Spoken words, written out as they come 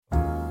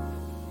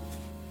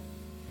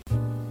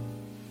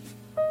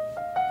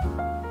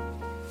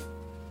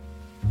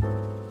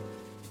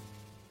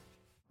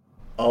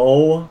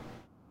Oh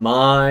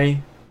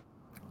my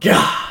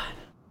god.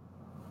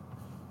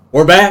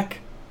 We're back.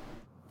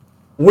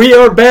 We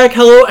are back.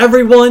 Hello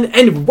everyone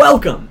and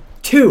welcome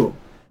to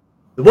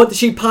the What the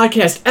Sheep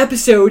podcast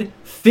episode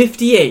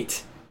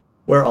 58,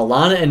 where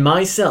Alana and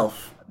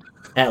myself,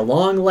 at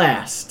long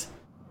last,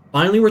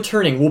 finally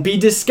returning, will be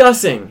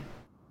discussing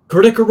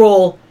Critical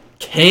Role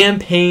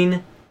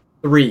Campaign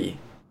 3,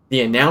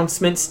 the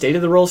announcement State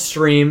of the Role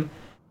stream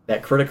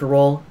that Critical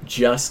Role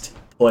just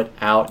put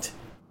out.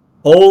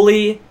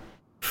 Holy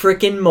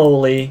frickin'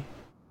 moly.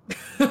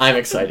 I'm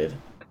excited.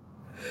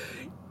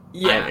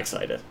 Yeah. I'm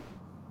excited.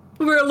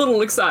 We're a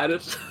little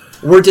excited.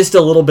 We're just a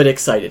little bit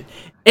excited.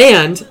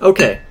 And,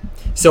 okay,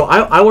 so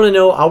I want to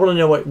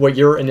know what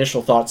your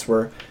initial thoughts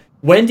were.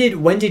 When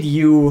did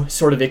you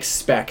sort of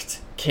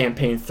expect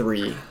Campaign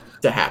 3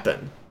 to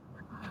happen?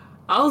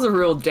 I was a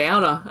real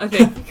downer, I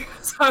think.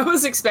 So I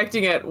was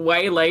expecting it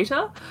way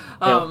later.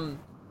 Yep.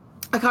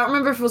 I can't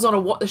remember if it was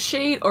on a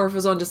sheet or if it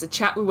was on just a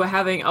chat we were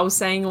having. I was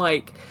saying,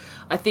 like,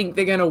 I think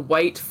they're going to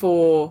wait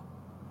for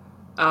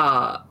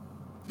the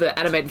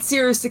animated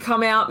series to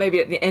come out,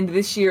 maybe at the end of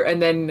this year,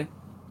 and then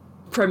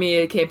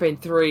premiere Campaign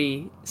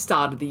 3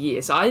 start of the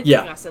year. So I think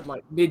I said,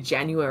 like,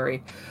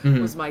 mid-January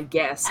was my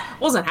guess.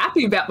 Wasn't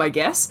happy about my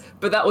guess,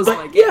 but that was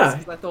my guess.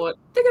 Because I thought,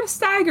 they're going to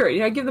stagger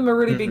it, give them a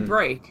really big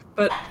break.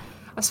 But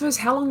I suppose,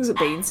 how long has it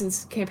been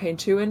since Campaign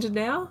 2 ended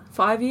now?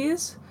 5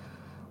 years?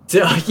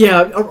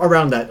 Yeah,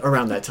 around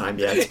that time.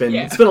 Yeah, it's been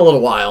a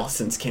little while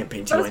since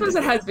Campaign 2 ended. I suppose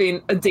it has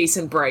been a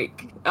decent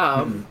break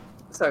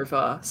so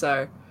far.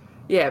 So,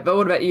 yeah. But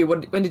what about you?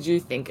 When did you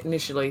think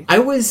initially? I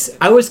was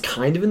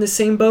kind of in the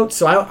same boat.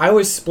 So I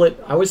was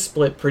split. I was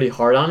split pretty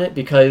hard on it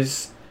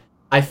because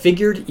I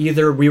figured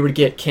either we would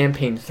get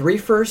Campaign 3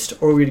 first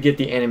or we would get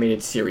the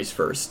animated series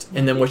first,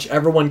 and then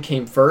whichever one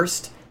came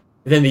first,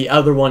 then the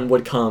other one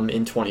would come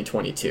in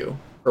 2022,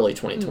 early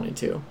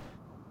 2022.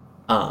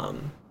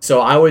 So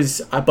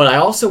but I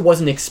also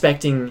wasn't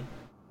expecting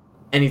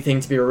anything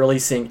to be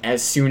releasing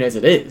as soon as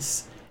it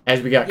is,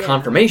 as we got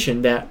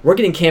confirmation that we're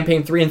getting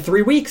Campaign 3 in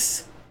 3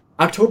 weeks,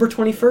 October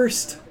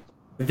 21st,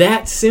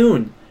 that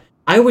soon.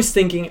 I was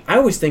thinking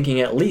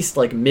at least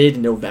like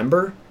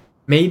mid-November,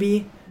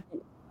 maybe,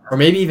 or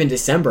maybe even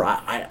December.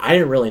 I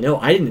didn't really know.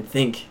 I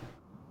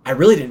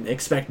really didn't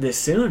expect this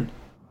soon.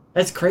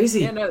 That's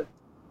crazy. Yeah, no,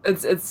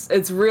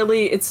 it's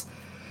really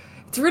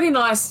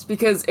nice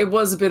because it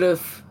was a bit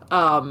of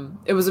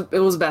it was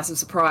a massive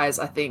surprise,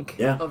 I think,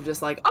 of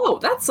just like, oh,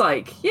 that's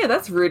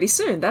really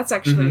soon. That's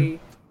actually,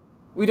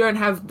 we don't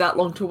have that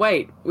long to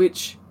wait,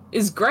 which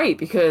is great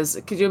because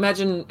could you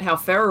imagine how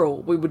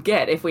feral we would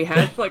get if we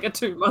had like a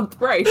 2-month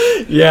break?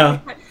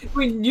 Yeah.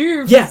 We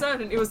knew for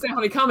certain it was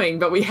definitely coming,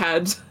 but we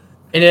had.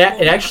 And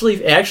it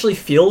actually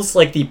feels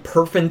like the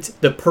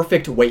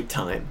perfect wait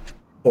time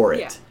for it.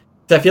 Yeah.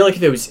 So I feel like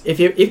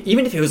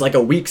even if it was like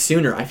a week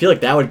sooner, I feel like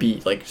that would be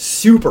like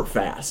super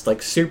fast,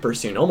 like super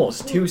soon,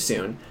 almost too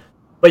soon.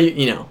 But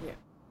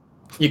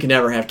you can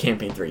never have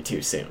Campaign 3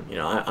 too soon.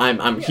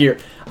 I'm here.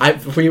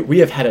 We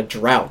have had a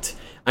drought.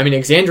 I mean,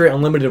 Exandria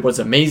Unlimited was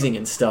amazing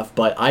and stuff,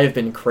 but I have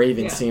been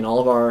craving seeing all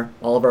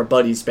of our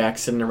buddies back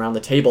sitting around the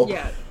table.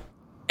 Yeah.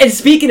 And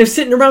speaking of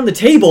sitting around the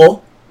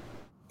table,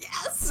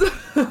 yes,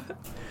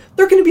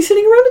 they're going to be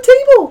sitting around the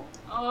table.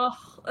 Oh,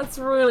 it's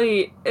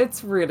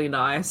really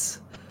nice.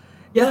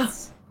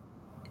 Yes.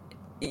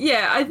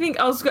 Yeah, I think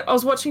I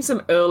was watching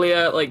some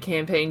earlier like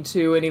Campaign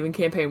 2 and even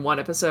Campaign 1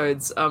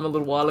 episodes a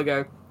little while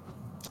ago,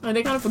 and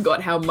I kind of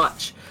forgot how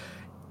much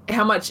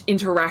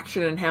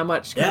interaction and how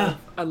much I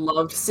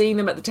loved seeing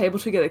them at the table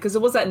together, because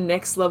it was that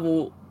next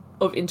level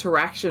of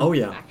interaction. Oh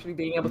yeah, actually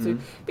being able to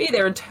be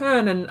there and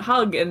turn and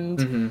hug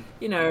and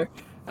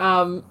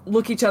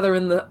look each other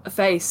in the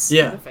face.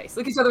 Yeah,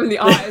 look each other in the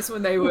eyes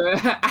when they were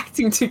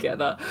acting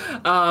together.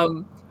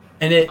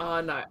 And it,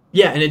 no.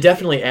 Yeah, and it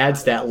definitely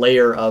adds that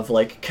layer of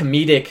like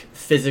comedic,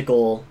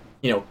 physical,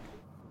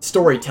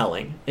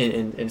 storytelling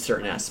in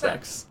certain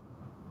aspects.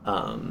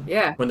 When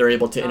they're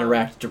able to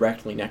interact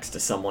directly next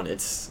to someone,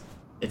 it's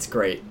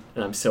great,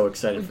 and I'm so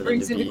excited for them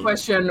to be. Brings into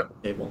question,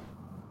 table.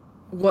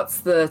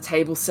 What's the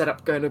table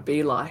setup going to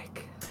be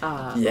like?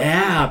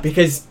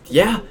 Because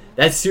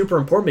that's super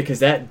important, because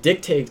that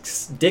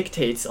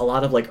dictates a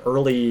lot of like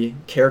early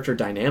character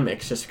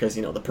dynamics, just because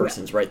the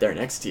person's right there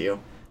next to you.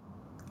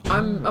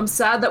 I'm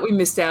sad that we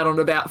missed out on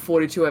about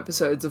 42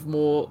 episodes of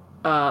more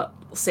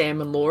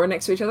Sam and Laura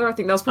next to each other. I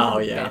think that was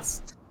probably the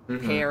best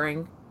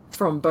pairing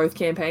from both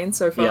campaigns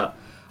so far. Yeah,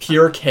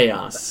 pure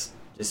chaos,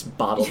 just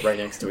bottled right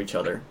next to each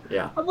other.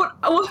 Yeah.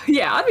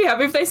 I'd be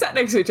happy if they sat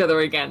next to each other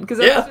again, because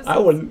I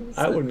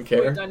wouldn't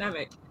care.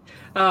 Dynamic.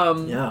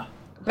 Yeah.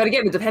 But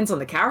again, it depends on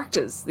the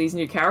characters. These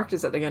new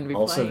characters that they're going to be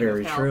playing. Also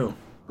very true.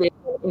 They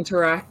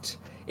interact.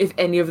 If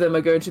any of them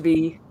are going to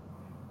be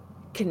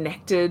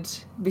connected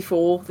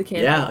before the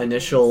campaign. Yeah,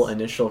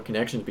 initial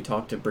connections. We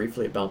talked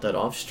briefly about that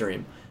off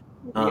stream.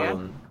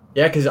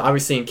 Because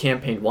obviously in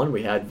Campaign 1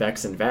 we had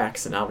Vex and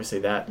Vax, and obviously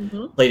that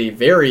played a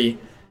very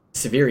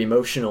severe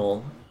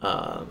emotional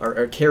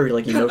or carried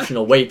like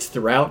emotional weight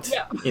throughout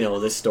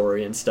this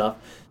story and stuff.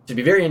 It'd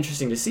be very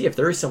interesting to see if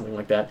there is something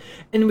like that.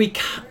 And we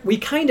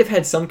kind of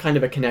had some kind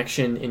of a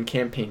connection in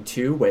campaign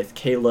 2 with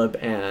Caleb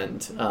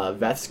and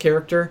Veth's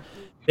character.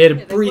 They had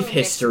a brief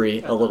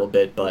history a little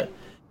bit, but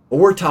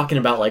we're talking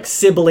about like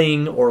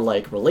sibling or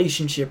like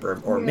relationship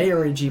or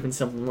marriage, even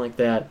something like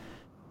that.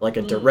 Like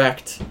a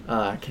direct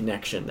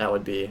connection. That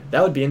would be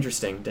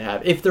interesting to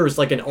have. If there was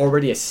like an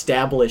already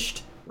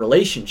established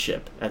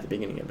relationship at the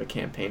beginning of a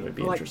campaign, would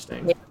be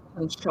interesting. Like,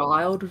 and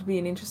child would be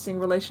an interesting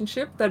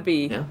relationship. That'd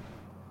be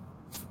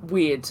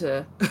weird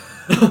to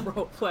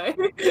role play.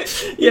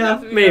 Yeah,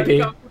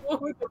 maybe.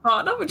 With your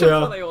partner, which I'm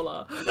sure they all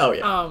are. Oh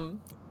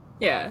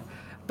yeah.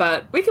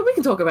 But we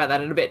can talk about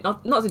that in a bit.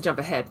 Not to jump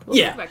ahead.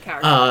 We'll talk about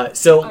characters.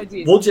 So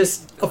we'll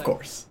just, of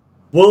course,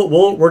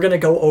 we're gonna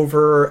go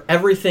over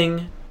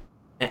everything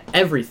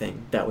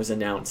that was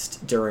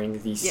announced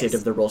during the State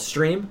of the Roll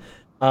stream.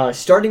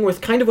 Starting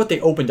with kind of what they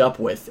opened up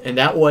with, and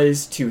that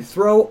was to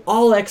throw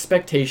all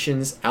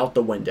expectations out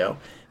the window.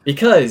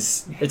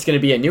 Because it's going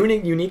to be a new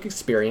and unique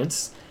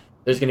experience,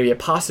 there's going to be a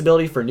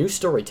possibility for new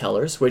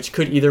storytellers, which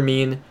could either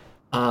mean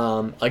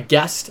a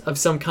guest of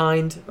some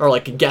kind,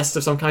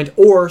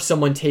 or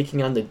someone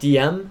taking on the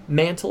DM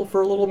mantle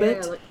for a little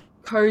bit. Like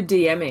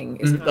co-DMing.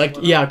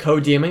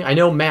 Co-DMing. I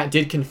know Matt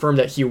did confirm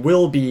that he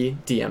will be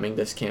DMing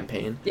this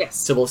campaign. Yes.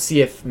 So we'll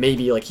see if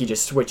maybe like he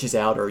just switches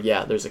out, or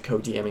there's a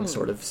co-DMing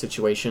sort of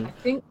situation.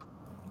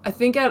 I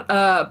think at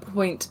a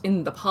point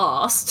in the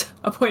past,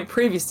 a point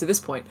previous to this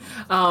point,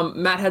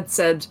 Matt had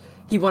said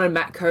he wanted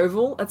Matt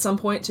Colville at some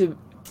point to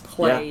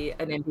play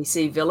an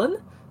NPC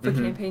villain for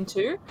campaign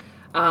 2,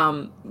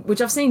 which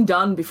I've seen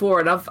done before,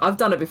 and I've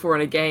done it before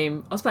in a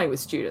game. I was playing with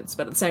students,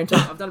 but at the same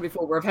time, I've done it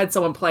before where I've had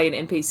someone play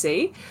an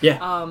NPC.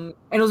 Yeah. And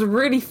it was a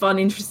really fun,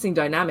 interesting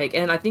dynamic.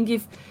 And I think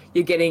if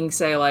you're getting,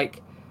 say,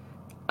 like,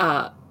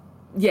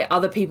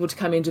 other people to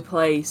come in to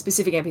play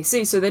specific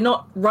NPCs, so they're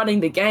not running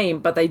the game,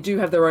 but they do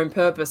have their own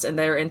purpose and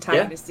they're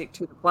antagonistic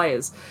to the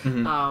players.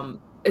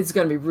 It's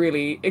going to be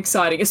really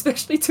exciting,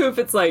 especially too if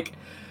it's like,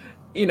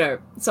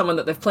 someone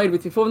that they've played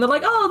with before and they're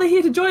like, oh, they're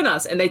here to join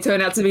us, and they turn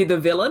out to be the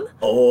villain.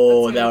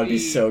 Oh, that would be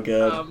so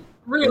good.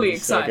 Really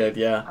exciting. So good,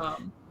 yeah.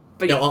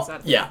 But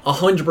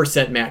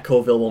 100% Matt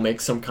Colville will make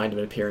some kind of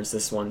an appearance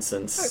this one,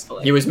 since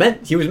he was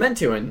meant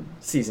to in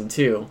season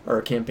 2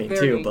 or campaign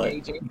 2, but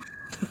engaging.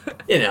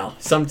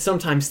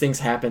 Sometimes things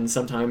happen.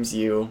 Sometimes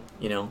you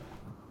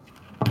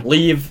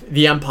leave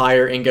the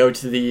Empire and go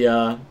to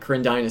the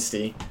Kryn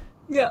Dynasty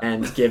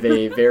and give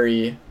a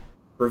very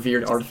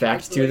revered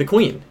artifact to the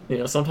Queen.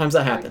 Sometimes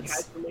that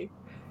happens.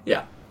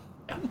 Yeah.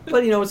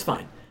 But it's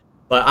fine.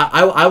 But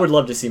I would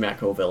love to see Matt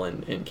Colville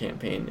in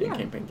campaign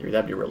 3.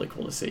 That'd be really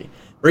cool to see.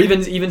 Or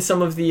even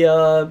some of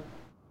the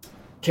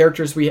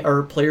characters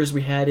players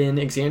we had in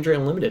Exandria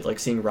Unlimited, like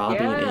seeing Robbie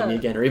and Amy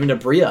again, or even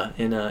Abria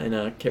in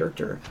a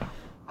character.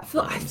 I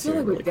feel like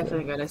we're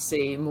definitely going to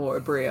see more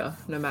Abria,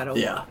 no matter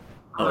what.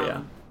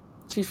 Yeah.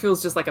 She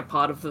feels just like a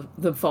part of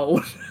the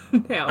fold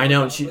now. I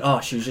know, and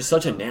she's just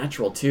such a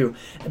natural too.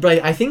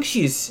 But I think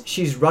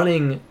she's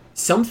running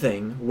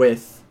something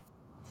with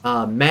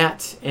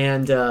Matt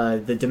and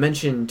the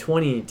Dimension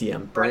 20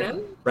 DM.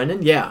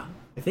 Brennan? Yeah.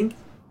 I think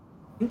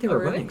they were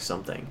running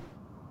something.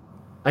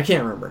 I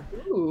can't remember.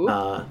 Ooh.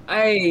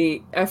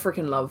 I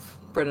freaking love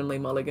Brennan Lee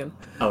Mulligan.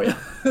 Oh yeah.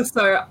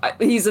 So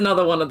he's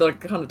another one of the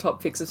kind of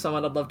top picks of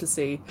someone I'd love to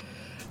see.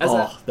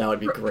 That would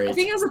be great. I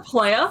think as a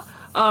player,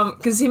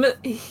 because him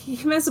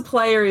as a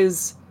player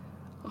is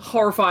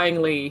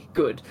horrifyingly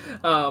good.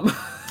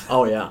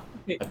 Oh yeah,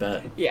 I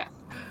bet. Yeah.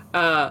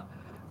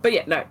 But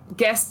yeah, no,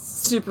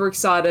 guests, super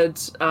excited.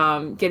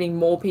 Getting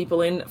more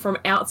people in from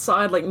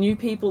outside, like new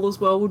people as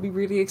well, would be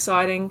really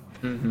exciting.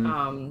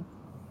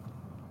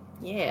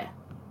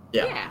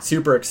 Yeah,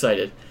 super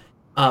excited.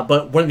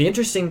 But one of the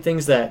interesting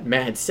things that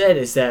Matt had said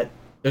is that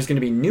there's going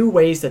to be new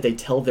ways that they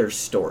tell their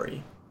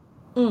story.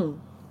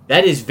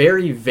 That is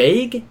very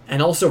vague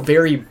and also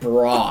very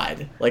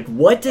broad. Like,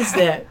 what does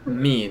that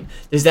mean?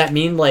 Does that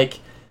mean, like...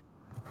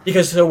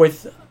 Because, so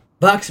with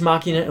Vox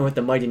Machina and with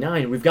the Mighty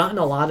Nine, we've gotten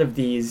a lot of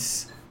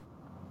these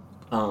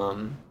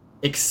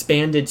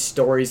expanded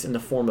stories in the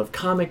form of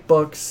comic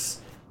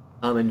books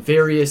and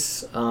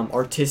various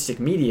artistic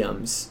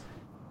mediums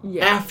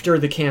after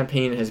the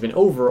campaign has been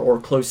over or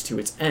close to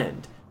its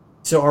end.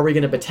 So are we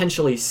going to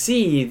potentially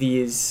see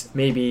these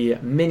maybe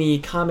mini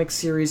comic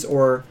series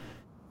or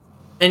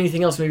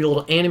anything else, maybe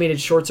little animated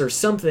shorts or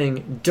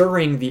something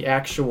during the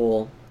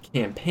actual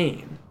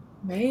campaign?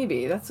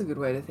 Maybe. That's a good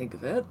way to think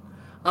of it.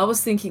 I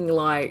was thinking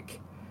like,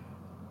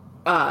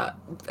 as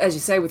you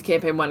say, with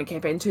Campaign 1 and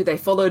Campaign 2, they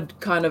followed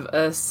kind of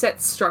a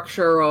set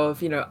structure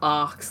of,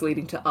 arcs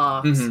leading to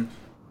arcs,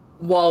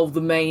 while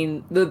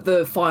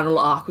the final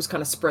arc was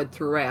kind of spread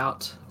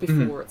throughout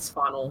before its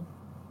final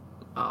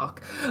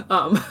arc.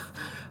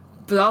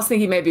 But I was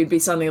thinking maybe it'd be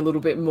something a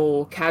little bit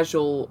more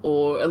casual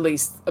or at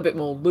least a bit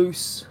more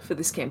loose for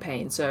this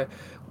campaign. So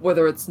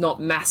whether it's not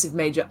massive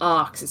major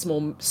arcs, it's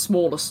more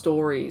smaller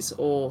stories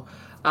or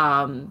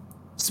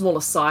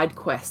smaller side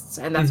quests,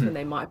 and that's when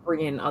they might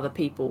bring in other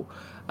people.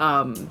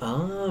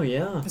 Oh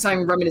yeah.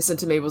 Something reminiscent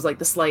to me was like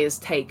the Slayer's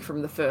take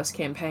from the first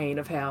campaign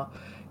of how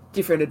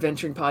different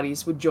adventuring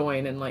parties would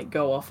join and like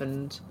go off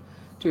and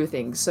do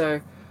things. So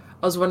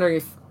I was wondering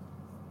if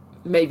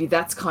maybe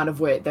that's kind of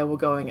where they were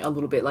going a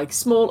little bit, like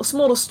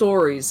smaller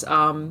stories.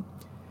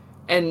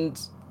 And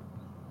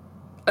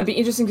I'd be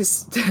interesting to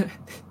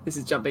this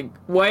is jumping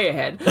way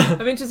ahead.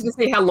 I'm interested to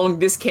see how long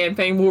this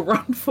campaign will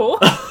run for,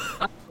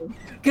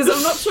 because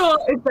I'm not sure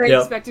if they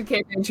expected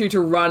campaign 2 to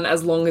run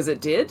as long as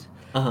it did.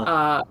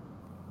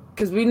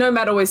 Because we know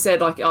Matt always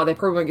said, like, oh, they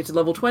probably won't get to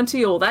level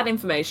 20, all that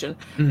information.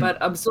 But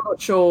I'm still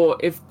not sure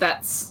if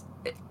that's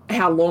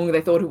how long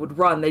they thought it would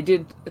run. They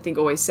did, I think,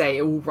 always say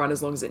it will run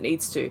as long as it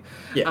needs to.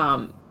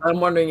 I'm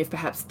wondering if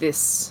perhaps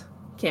this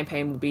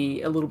campaign will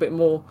be a little bit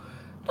more,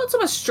 not so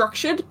much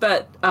structured,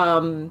 but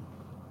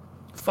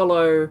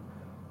follow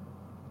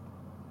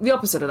the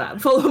opposite of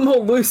that. Follow a more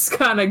loose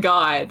kind of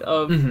guide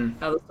of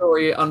how the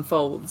story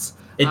unfolds.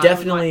 It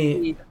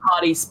definitely the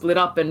party split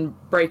up and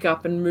break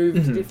up and move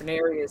to different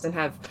areas and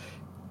have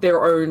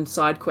their own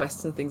side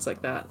quests and things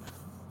like that.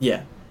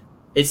 Yeah.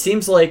 It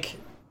seems like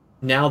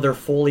now they're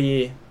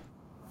fully,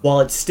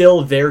 while it's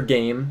still their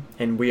game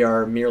and we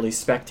are merely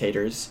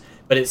spectators,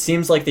 but it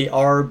seems like they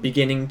are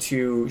beginning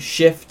to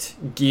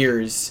shift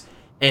gears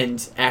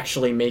and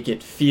actually make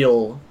it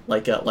feel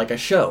like a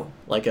show,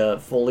 like a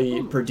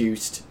fully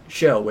produced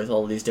show with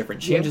all of these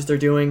different changes they're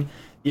doing,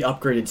 the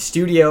upgraded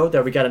studio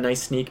that we got a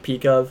nice sneak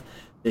peek of,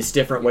 this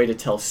different way to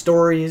tell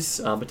stories,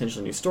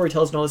 potentially new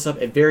storytellers and all this stuff.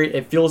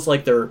 It feels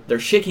like they're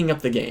shaking up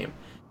the game.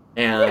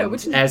 And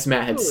as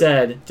Matt had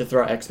said, to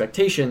throw out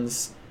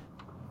expectations,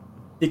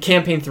 the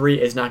campaign 3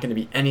 is not going to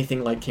be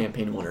anything like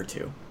campaign 1 or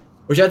 2,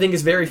 which I think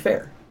is very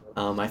fair.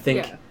 I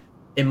think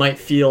it might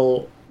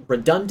feel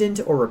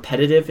redundant or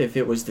repetitive if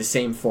it was the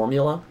same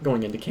formula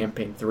going into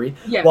campaign 3.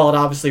 While it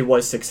obviously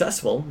was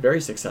successful,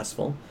 very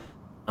successful,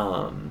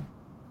 I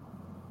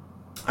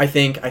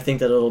think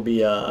that it'll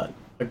be a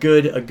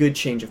good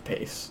change of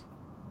pace.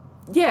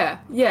 Yeah,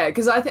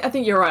 because I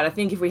think you're right. I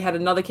think if we had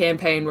another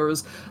campaign where it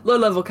was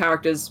low-level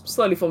characters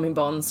slowly forming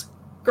bonds,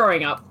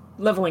 growing up,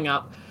 leveling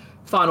up,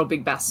 final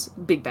big bass.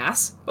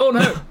 Oh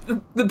no,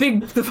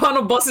 the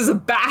final boss is a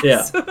bass.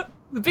 Yeah.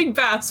 The big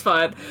bass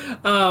fight.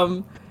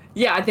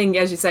 I think,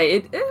 as you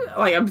say,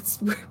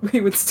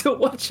 we would still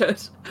watch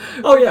it.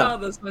 Oh yeah,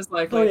 regardless, most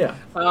likely. Oh yeah.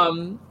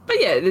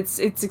 But yeah, it's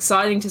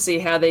exciting to see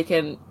how they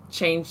can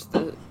change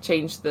the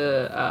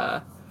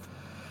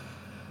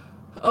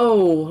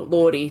oh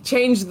lordy,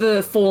 change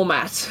the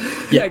format,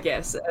 I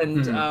guess,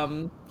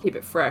 and keep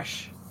it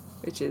fresh,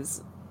 which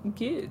is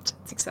good.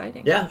 It's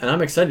exciting. Yeah, and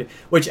I'm excited.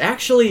 Which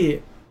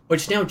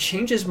now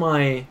changes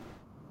my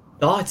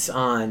thoughts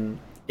on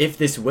if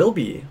this will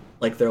be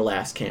like their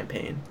last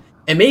campaign.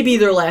 And maybe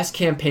their last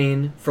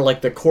campaign for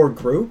like the core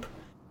group,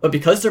 but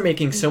because they're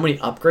making so many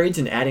upgrades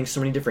and adding so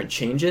many different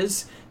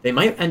changes, they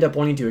might end up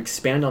wanting to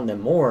expand on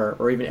them more,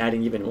 or even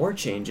adding even more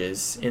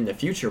changes in the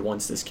future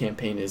once this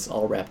campaign is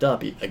all wrapped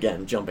up.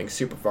 Again, jumping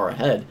super far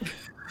ahead.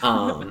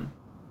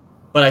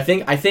 But I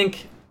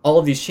think all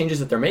of these changes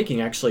that they're making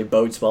actually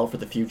bodes well for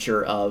the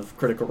future of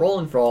Critical Role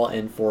and Brawl,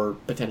 and for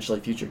potentially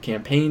future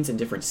campaigns and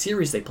different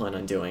series they plan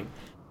on doing.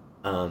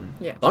 I'm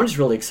just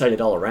really excited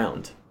all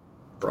around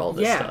for all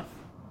this stuff.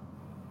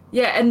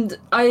 Yeah, and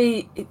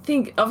I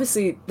think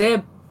obviously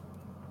they're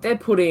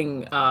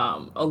putting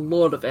a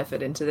lot of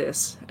effort into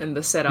this and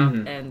the setup,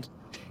 and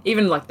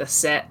even like the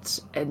set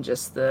and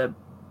just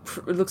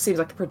seems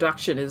like the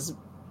production is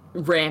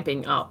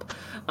ramping up.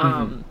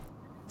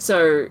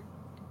 So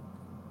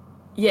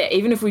yeah,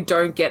 even if we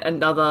don't get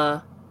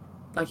another,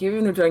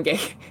 even if we don't get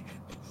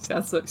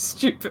sounds so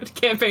stupid,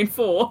 campaign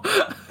 4.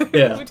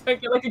 Yeah. We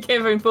don't get like a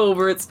campaign 4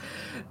 where it's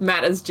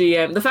Matt as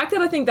GM. The fact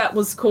that I think that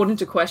was called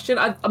into question,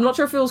 I'm not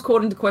sure if it was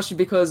called into question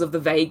because of the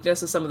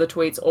vagueness of some of the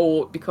tweets,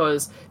 or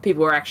because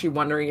people were actually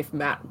wondering if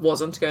Matt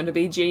wasn't going to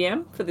be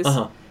GM for this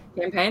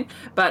campaign.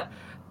 But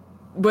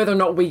whether or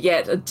not we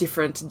get a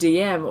different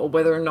DM, or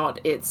whether or not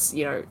it's,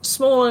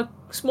 smaller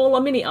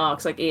mini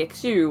arcs like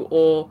EXU,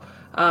 or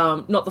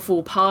not the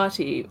full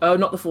party,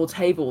 not the full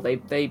table,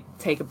 they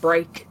take a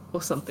break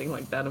or something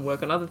like that and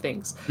work on other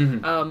things.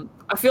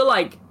 I feel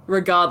like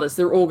regardless,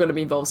 they're all going to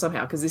be involved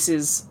somehow, because this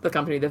is the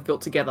company they've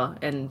built together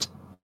and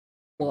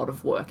a lot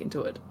of work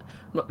into it.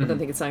 I don't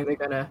think it's something they're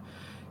going to,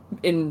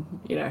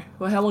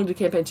 how long did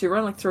campaign 2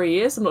 run? Like 3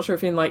 years? I'm not sure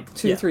if in like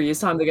 2-3 years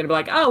time they're going to be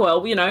like, oh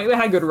well, we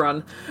had a good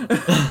run.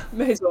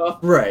 May as well.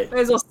 Right. May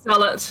as well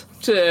sell it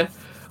to,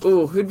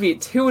 who would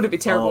it be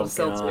terrible to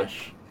sell to?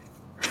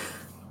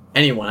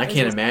 Anyone. I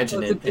can't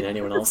imagine it in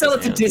anyone else's Sell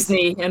it to hands.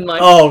 Disney and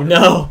like... Oh,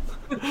 no.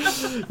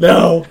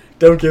 No.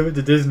 Don't give it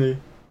to Disney.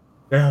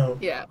 No.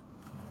 Yeah.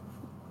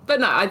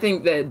 But no, I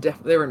think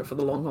they're in it for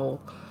the long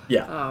haul.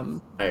 Yeah.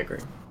 I agree.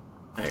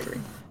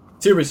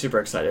 Super, super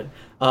excited.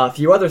 A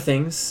few other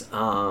things.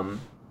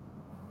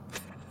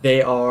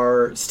 They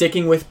are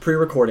sticking with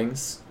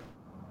pre-recordings,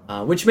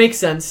 which makes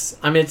sense.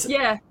 I mean, it's...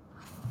 Yeah.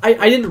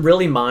 I didn't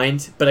really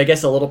mind, but I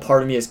guess a little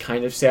part of me is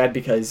kind of sad,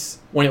 because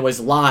when it was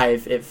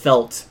live, it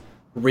felt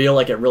real.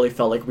 Like, it really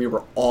felt like we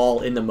were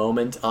all in the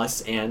moment,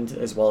 us and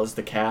as well as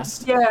the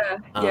cast. Yeah.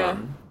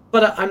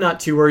 But I'm not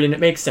too worried, and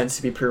it makes sense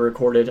to be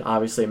pre-recorded.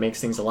 Obviously, it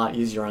makes things a lot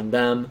easier on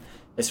them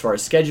as far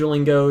as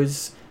scheduling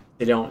goes.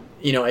 They don't,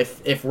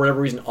 if for whatever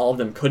reason all of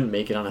them couldn't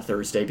make it on a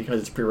Thursday because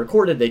it's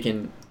pre-recorded, they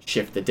can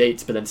shift the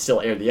dates, but then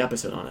still air the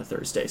episode on a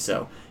Thursday.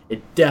 So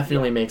it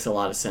definitely makes a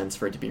lot of sense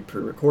for it to be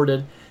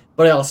pre-recorded.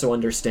 But I also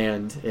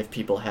understand if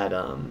people had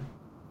a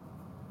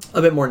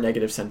bit more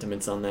negative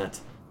sentiments on that.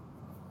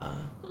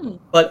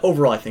 But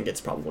overall, I think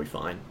it's probably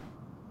fine.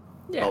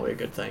 Yeah. Probably a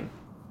good thing.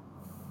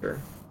 Sure.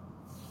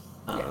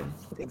 I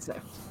think so.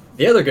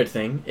 The other good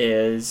thing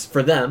is,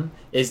 for them,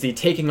 is the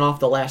taking off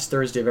the last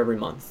Thursday of every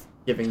month,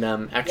 giving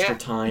them extra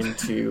time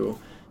to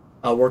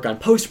work on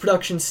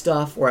post-production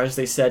stuff, or as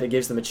they said, it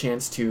gives them a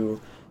chance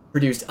to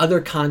produce other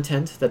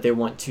content that they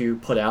want to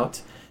put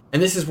out. And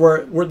this is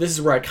where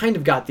I kind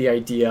of got the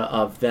idea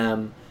of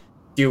them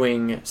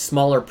doing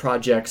smaller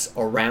projects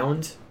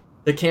around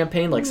the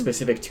campaign, like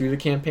specific to the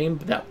campaign,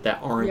 but that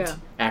aren't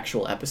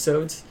actual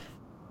episodes,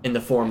 in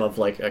the form of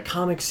like a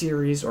comic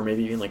series or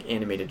maybe even like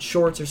animated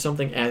shorts or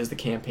something as the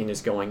campaign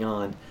is going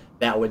on.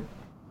 That would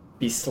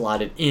be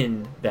slotted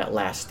in that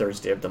last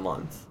Thursday of the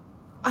month.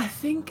 I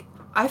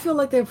feel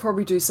like they'll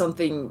probably do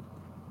something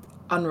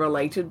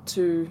unrelated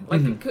to,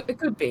 like, it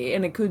could be,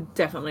 and it could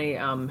definitely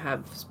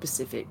have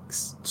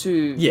specifics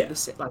to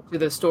to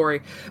the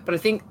story. But I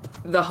think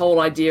the whole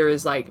idea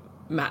is like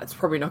Matt's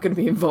probably not going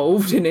to be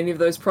involved in any of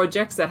those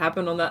projects that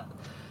happen on that.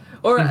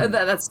 Or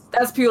that's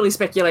purely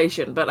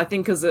speculation, but I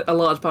think because a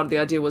large part of the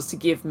idea was to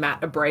give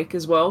Matt a break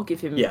as well,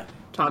 give him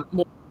time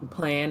more to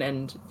plan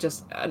and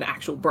just an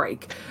actual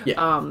break.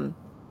 So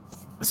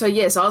I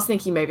was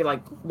thinking maybe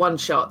like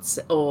one-shots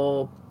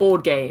or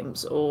board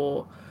games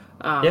or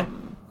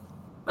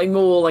like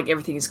more like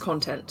everything is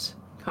content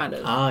kind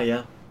of.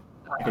 I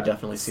could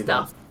definitely see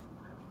stuff.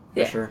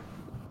 That. For sure.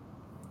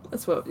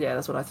 That's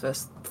what I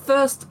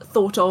first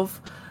thought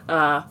of,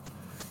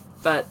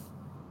 but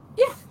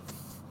yeah.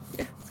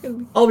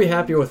 I'll be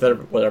happy with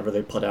whatever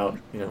they put out.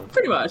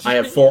 Pretty much. I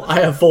have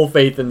full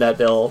faith in that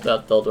they'll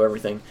do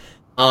everything.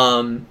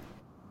 Another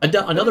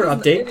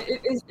update.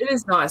 It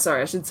is nice.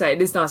 Sorry, I should say it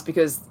is nice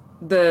because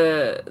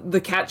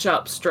the catch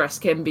up stress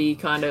can be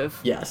kind of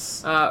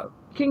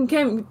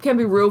can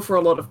be real for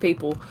a lot of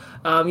people.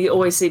 You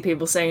always see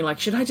people saying like,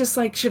 should I just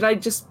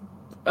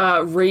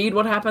read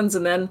what happens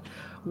and then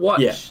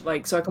watch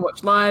so I can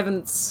watch live,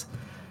 and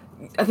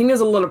I think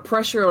there's a lot of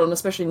pressure on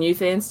especially new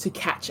fans to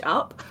catch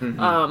up.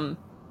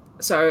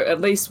 So at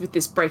least with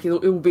this break, it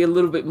will be a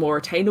little bit more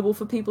attainable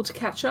for people to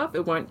catch up.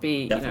 It won't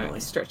be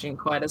stretching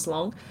quite as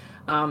long.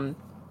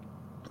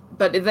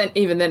 But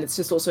even then, it's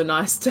just also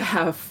nice to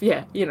have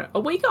a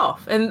week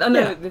off. And I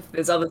know if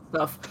there's other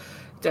stuff,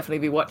 definitely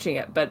be watching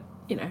it, but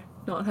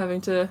not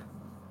having to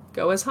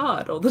go as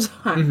hard all the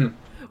time.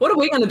 What are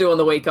we going to do on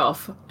the week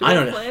off? I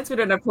don't know. Plans? We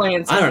don't have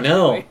plans. I don't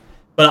know.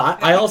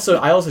 But I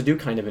also do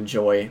kind of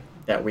enjoy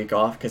that week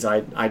off because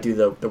I do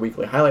the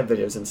weekly highlight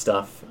videos and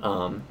stuff.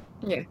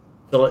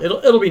 So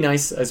it'll be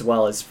nice as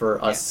well as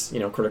for us,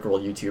 Critical Role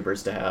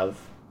YouTubers to have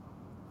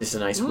just a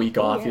nice week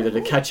off, either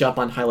to catch up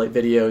on highlight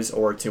videos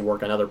or to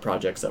work on other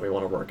projects that we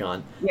want to work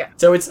on.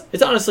 So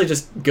it's honestly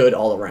just good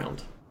all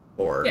around.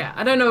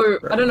 I don't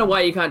know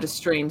why you can't just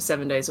stream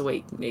 7 days a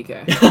week,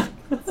 Nico.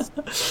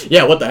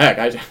 What the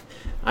heck?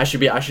 I should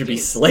be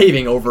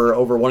slaving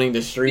over wanting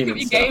to stream and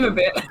stuff. Game a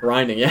bit.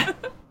 Grinding,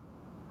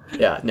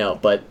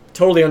 but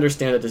totally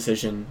understand the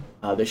decision.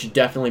 They should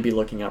definitely be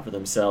looking out for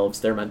themselves,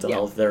 their mental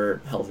health, their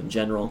health in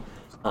general.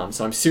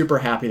 So I'm super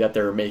happy that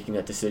they're making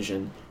that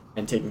decision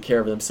and taking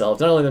care of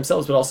themselves. Not only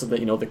themselves, but also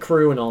the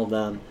crew and all of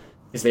them,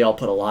 because they all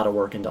put a lot of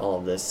work into all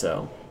of this.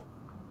 So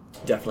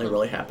definitely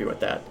really happy with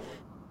that.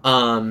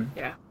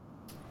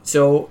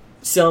 So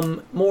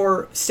some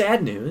more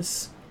sad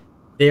news.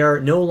 They are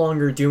no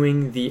longer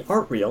doing the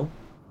art reel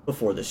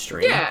before the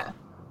stream.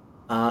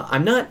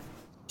 I'm not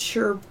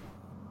sure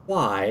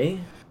why.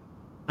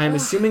 I'm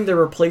assuming they're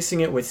replacing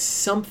it with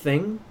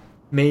something,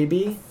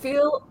 maybe. I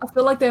feel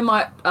like they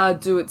might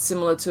do it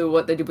similar to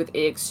what they did with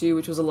EXU,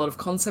 which was a lot of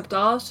concept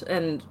art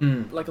and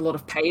like a lot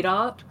of paid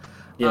art.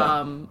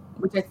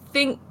 Which I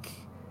think,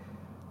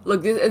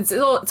 look, it's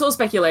all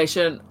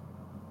speculation.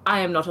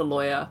 I am not a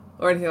lawyer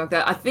or anything like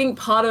that. I think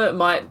part of it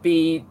might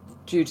be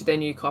due to their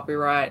new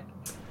copyright.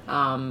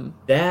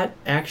 That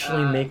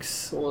actually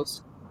makes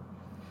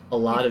a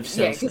lot of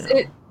sense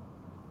now.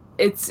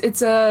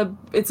 It's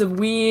a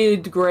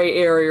weird grey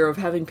area of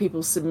having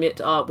people submit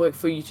artwork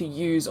for you to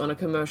use on a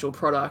commercial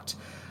product,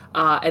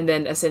 and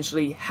then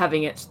essentially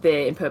having it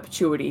there in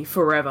perpetuity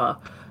forever.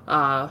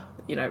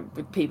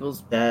 With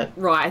people's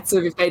rights. So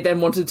if they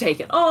then want to take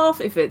it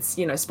off, if it's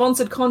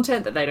sponsored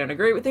content that they don't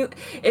agree with,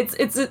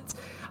 it's.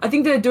 I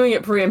think they're doing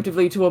it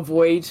preemptively to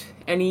avoid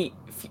any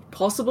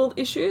possible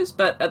issues,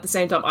 but at the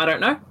same time, I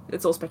don't know.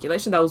 It's all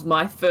speculation. That was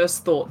my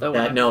first thought, though.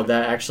 That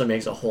actually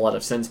makes a whole lot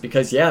of sense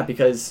because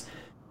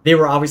they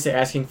were obviously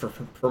asking for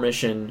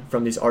permission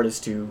from these artists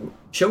to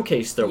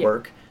showcase their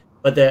work,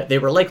 but they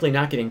were likely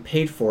not getting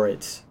paid for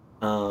it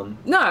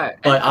No,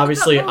 but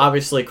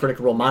obviously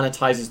Critical Role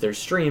monetizes their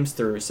streams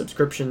through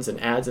subscriptions and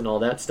ads and all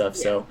that stuff.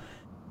 Yeah. So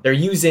they're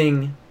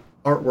using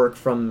artwork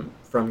from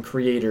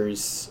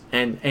creators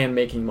and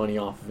making money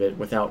off of it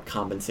without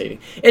compensating.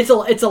 It's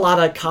a lot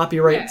of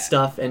copyright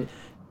stuff, and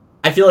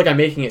I feel like I'm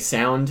making it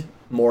sound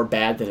more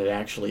bad than it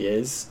actually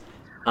is.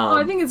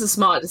 I think it's a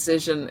smart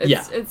decision.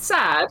 It's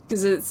sad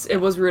because it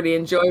was really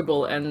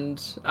enjoyable,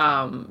 and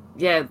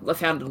I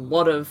found a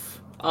lot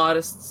of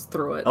artists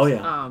through it. Oh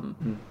yeah.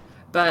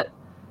 But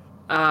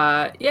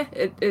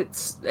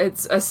it's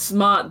a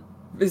smart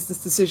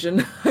business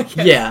decision. I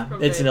guess,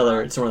 it's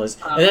one of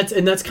those,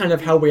 and that's kind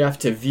of how we have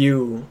to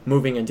view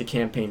moving into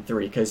Campaign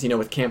 3, because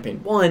with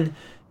Campaign 1,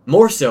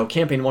 more so,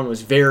 Campaign 1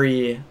 was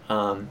very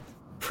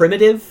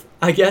primitive,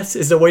 I guess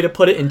is a way to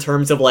put it, in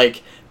terms of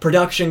like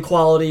production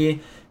quality.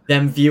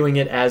 Them viewing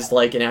it as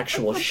like an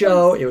actual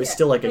show, it was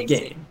still like a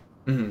game.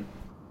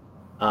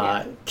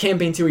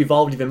 Campaign 2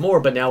 evolved even more,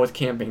 but now with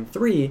Campaign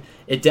 3,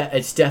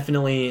 it's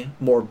definitely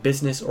more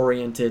business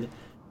oriented,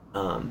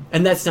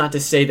 and that's not to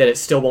say that it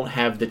still won't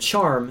have the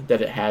charm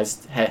that it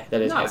has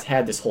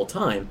had this whole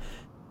time.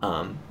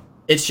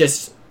 It's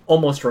just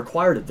almost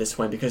required at this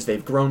point, because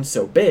they've grown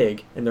so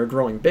big and they're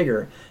growing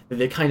bigger, that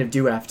they kind of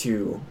do have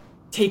to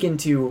take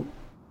into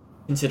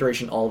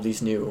consideration all of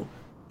these new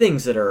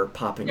things that are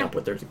popping up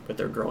with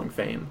their growing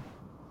fame.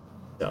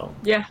 So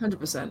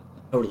 100%.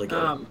 Totally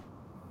good.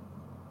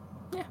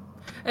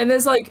 And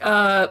there's like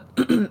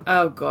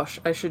oh gosh,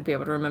 I should be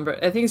able to remember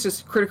it. I think it's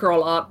just Critical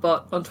Role Art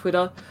Bot on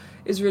Twitter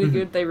is really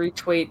good. They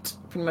retweet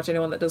pretty much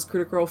anyone that does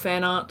Critical Role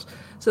fan art.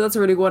 So that's a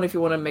really good one if you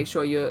want to make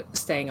sure you're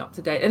staying up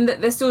to date. And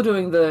they're still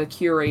doing the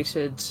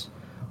curated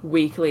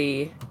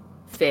weekly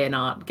fan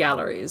art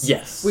galleries.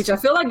 Yes. Which I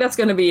feel like that's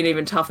going to be an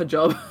even tougher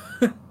job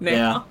now.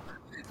 Yeah.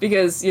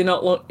 Because you're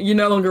no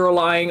longer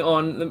relying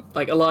on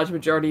like a large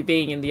majority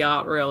being in the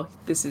art rail.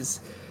 This is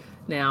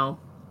now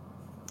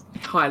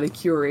highly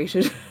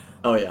curated.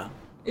 Oh yeah.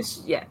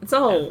 It's a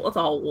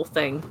whole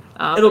thing.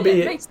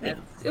 It makes sense.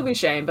 Yeah. It'll be a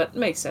shame, but it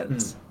makes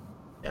sense.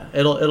 Yeah,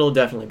 it'll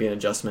definitely be an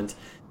adjustment,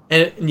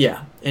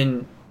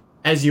 and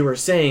as you were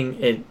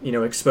saying, it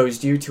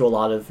exposed you to a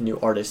lot of new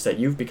artists that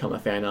you've become a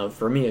fan of.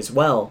 For me as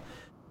well,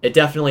 it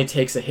definitely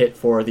takes a hit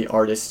for the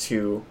artists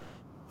who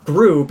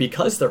grew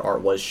because their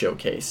art was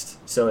showcased.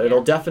 So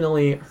it'll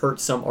definitely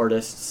hurt some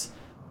artists,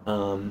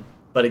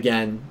 but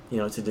again,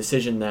 it's a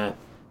decision that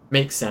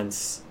makes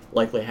sense,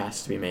 likely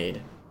has to be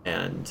made,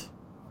 and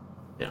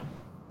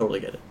totally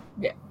get it.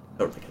 Yeah,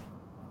 totally get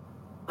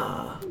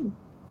it.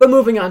 But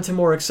moving on to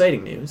more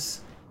exciting news,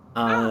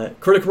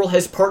 Critical Role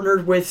has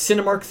partnered with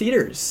Cinemark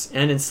Theaters,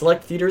 and in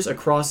select theaters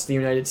across the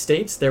United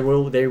States, they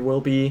will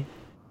be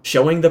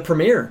showing the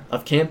premiere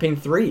of Campaign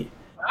 3.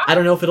 I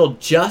don't know if it'll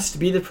just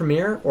be the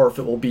premiere or if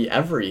it will be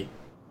every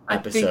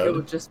episode. I think it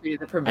will just be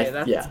the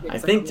premiere. I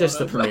think just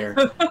the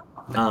premiere.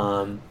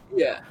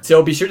 Yeah.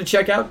 So be sure to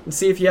check out and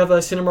see if you have a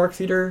Cinemark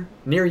theater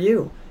near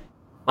you.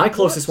 My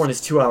closest one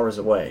is 2 hours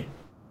away,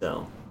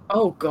 so.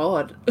 Oh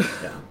God.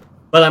 Yeah.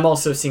 But I'm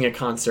also seeing a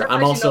concert.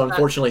 I'm also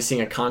unfortunately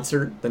seeing a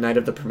concert the night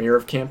of the premiere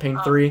of Campaign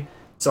 3,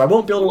 so I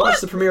won't be able to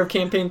watch the premiere of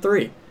Campaign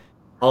 3.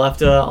 I'll have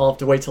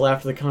to wait till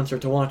after the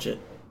concert to watch it.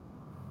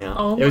 Yeah.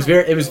 Oh it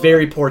was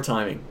very poor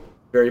timing.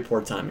 Very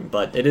poor timing,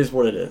 but it is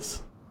what it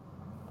is.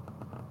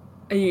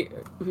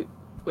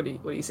 What are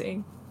you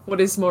seeing? What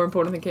is more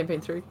important than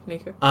Campaign 3,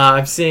 Nico?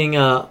 I'm seeing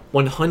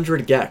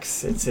 100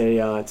 gecs. It's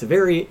a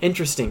very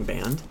interesting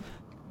band.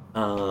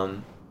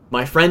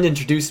 My friend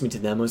introduced me to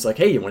them. I was like,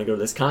 hey, you want to go to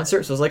this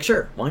concert? So I was like,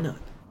 sure, why not?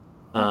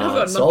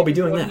 So I'll be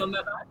doing that.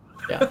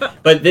 Yeah,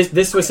 but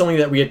this was something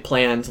that we had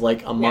planned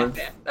like a month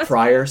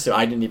prior, so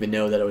I didn't even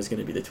know that it was going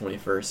to be the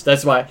 21st.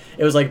 That's why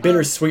it was like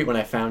bittersweet when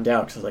I found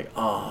out, because I was like,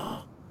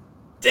 oh,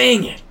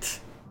 dang it,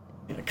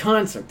 in a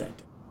concert that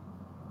day.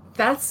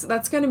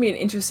 That's going to be an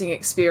interesting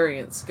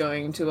experience,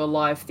 going to a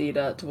live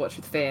theater to watch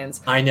with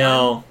fans. I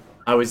know.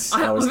 I was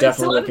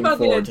definitely looking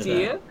forward to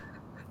that.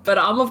 But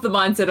I'm of the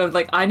mindset of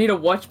like, I need to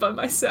watch by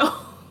myself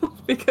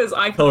because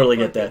I totally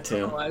get that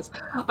too. Otherwise.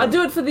 I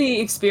do it for the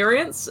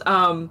experience,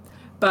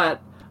 but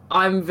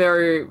I'm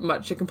very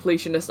much a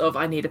completionist of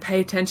I need to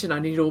pay attention. I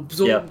need to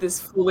absorb this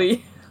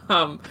fully.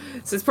 So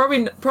it's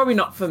probably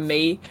not for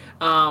me.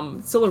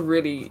 It's still a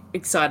really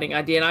exciting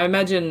idea, and I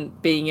imagine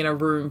being in a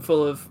room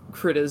full of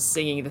critters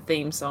singing the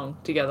theme song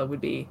together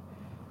would be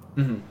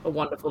a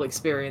wonderful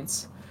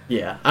experience.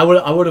 Yeah,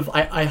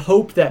 I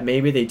hope that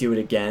maybe they do it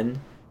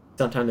again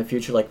sometime in the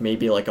future, like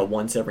maybe like a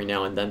once every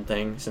now and then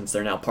thing, since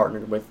they're now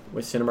partnered with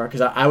Cinemark, because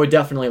I would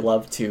definitely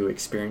love to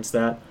experience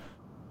that.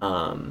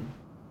 I'm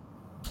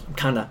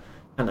kind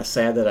of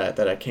sad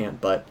that I can't,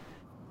 but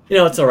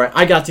it's all right.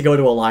 I got to go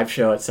to a live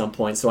show at some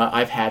point, so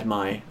I've had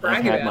my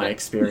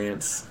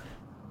experience.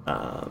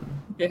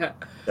 Yeah.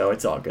 So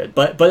it's all good,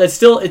 but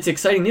it's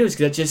exciting news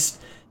because it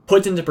just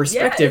puts into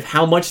perspective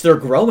how much they're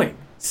growing.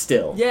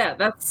 Still. Yeah,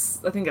 I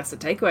think that's the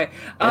takeaway.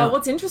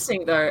 What's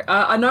interesting though,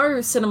 I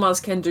know cinemas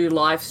can do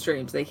live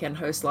streams, they can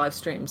host live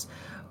streams,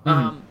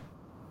 but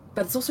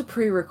it's also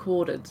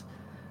pre-recorded,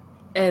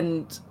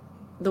 and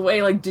the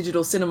way like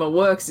digital cinema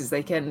works is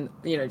they can,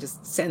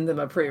 just send them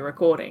a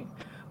pre-recording,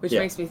 which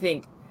makes me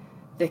think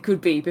there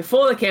could be,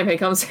 before the campaign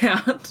comes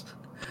out,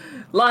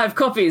 live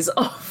copies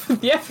of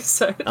the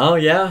episode. Oh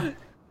yeah.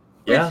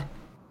 Yeah.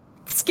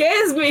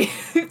 Scares me.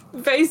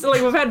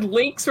 Basically, we've had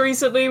leaks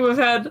recently. We've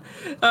had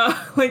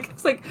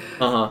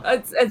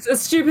it's a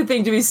stupid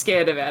thing to be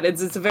scared about.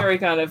 It's a very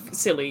kind of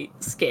silly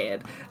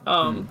scared.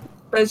 But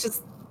it's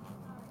just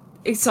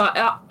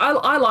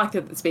I like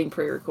that it's being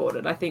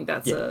pre-recorded. I think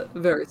that's a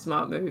very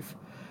smart move.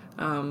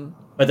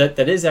 But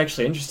that is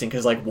actually interesting,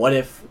 because like what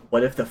if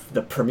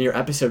the premiere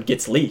episode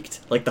gets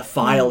leaked, like the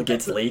file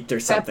gets leaked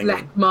or something.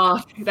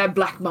 That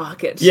black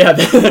market. Yeah,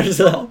 there's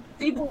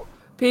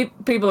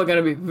people are going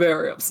to be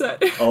very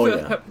upset. Oh yeah.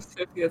 That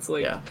episode gets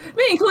leaked. Yeah.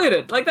 Me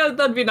included. Like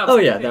that'd be nuts. Oh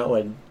yeah,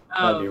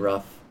 that'd be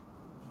rough.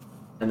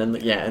 And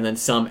then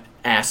some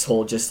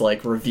asshole just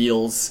like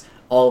reveals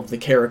all of the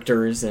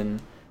characters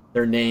and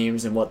their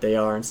names and what they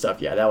are and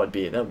stuff. Yeah, that would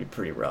be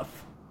pretty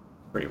rough.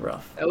 Pretty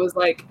rough. It was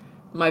like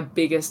my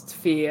biggest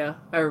fear.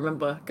 I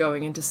remember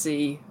going in to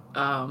see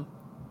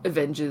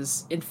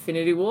Avengers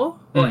Infinity War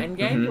or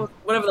Endgame or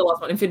whatever the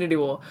last one, Infinity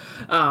War.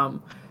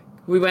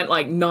 We went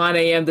like 9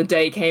 a.m. the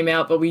day it came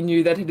out, but we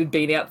knew that it had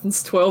been out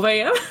since 12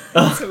 a.m.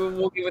 So we were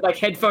walking with like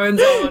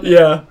headphones on.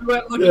 Yeah. We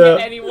weren't looking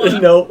at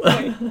anyone. Nope.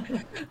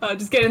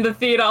 Just get in the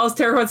theater. I was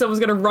terrified someone was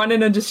going to run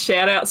in and just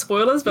shout out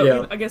spoilers,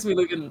 but I guess we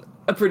live in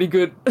a pretty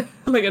good,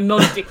 like a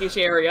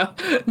non-dickish area.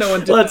 No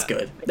one did that. That's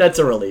good. That's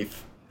a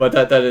relief. But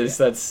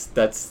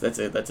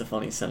that's a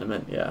funny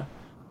sentiment. Yeah.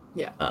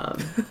 Yeah.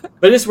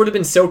 But it just would have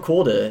been so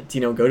cool to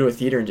go to a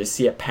theater and just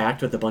see it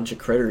packed with a bunch of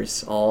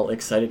critters all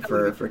excited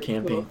for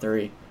Campaign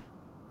 3.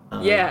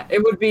 Yeah,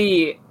 it would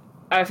be.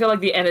 I feel like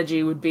the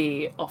energy would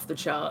be off the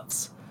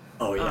charts.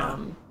 Oh yeah.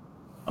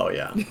 Oh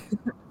yeah.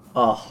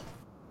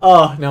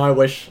 Now I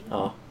wish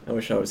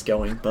I was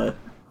going, but.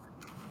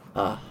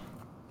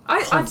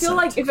 I feel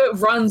like if it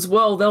runs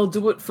well, they'll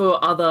do it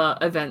for other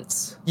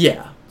events.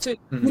 Yeah. So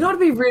it'd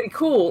be really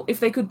cool if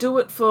they could do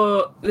it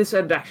for. This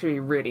would actually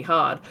be really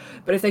hard,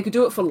 but if they could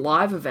do it for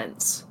live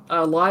events,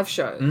 live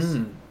shows.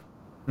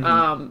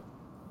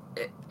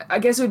 I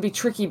guess it would be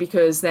tricky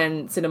because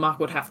then Cinemark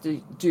would have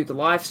to do the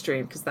live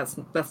stream because that's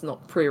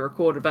not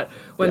pre-recorded. But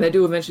when they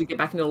do eventually get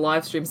back into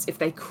live streams, if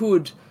they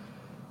could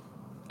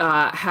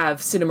have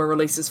cinema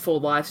releases for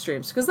live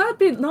streams, because that'd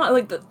be not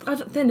like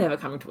they're never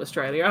coming to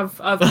Australia.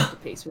 I've got a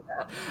piece with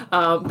that.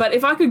 But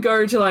if I could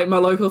go to like my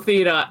local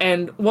theater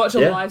and watch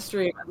a live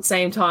stream at the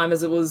same time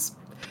as it was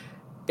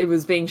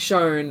being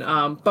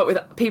shown, but with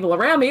people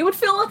around me, it would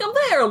feel like I'm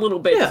there a little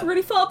bit. It's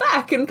really far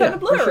back and kind of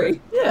blurry.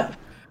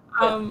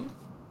 Sure.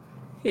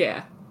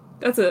 Yeah,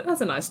 that's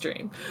a nice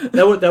dream.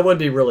 that would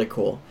be really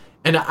cool,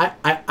 and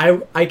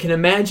I can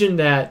imagine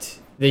that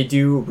they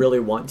do really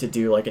want to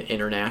do like an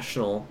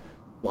international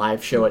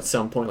live show at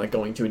some point, like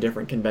going to a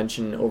different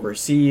convention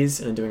overseas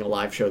and doing a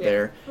live show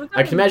there.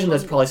 I can imagine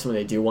that's probably something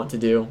they do want to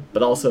do,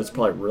 but also it's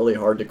probably really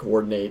hard to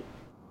coordinate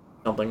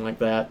something like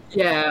that.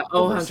 Yeah,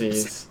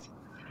 overseas.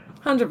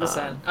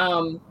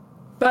 100%.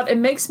 But it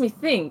makes me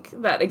think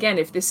that again,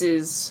 if this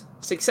is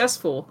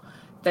successful,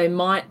 they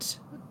might.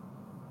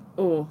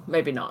 Or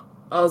maybe not.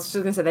 I was just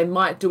going to say they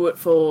might do it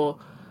for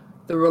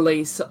the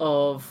release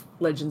of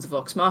Legends of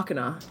Vox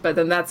Machina, but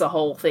then that's a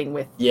whole thing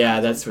with... Yeah,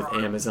 that's with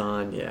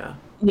Amazon, yeah.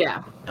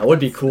 Yeah. That would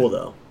be cool,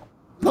 though.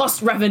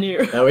 Lost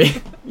revenue.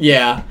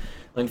 Yeah,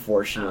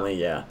 unfortunately,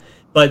 yeah.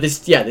 But this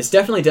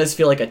definitely does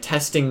feel like a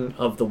testing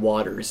of the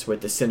waters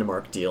with the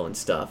Cinemark deal and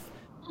stuff.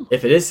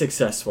 If it is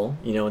successful,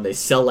 and they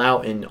sell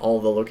out in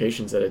all the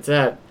locations that it's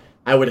at,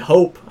 I would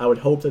hope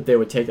that they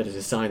would take that as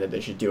a sign that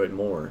they should do it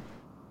more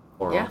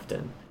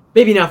often.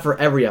 Maybe not for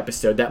every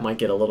episode. That might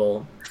get a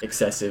little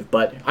excessive,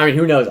 but I mean,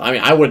 who knows? I mean,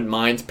 I wouldn't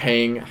mind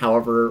paying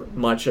however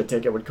much a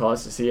ticket would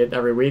cost to see it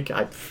every week.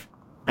 I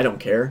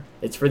don't care.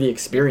 It's for the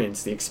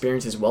experience. The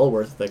experience is well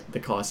worth the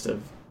cost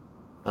of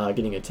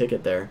getting a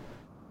ticket there.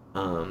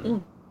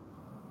 But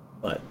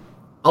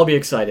I'll be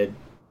excited.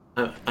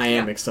 I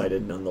am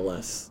excited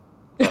nonetheless.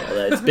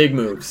 It's big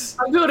moves.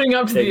 I'm building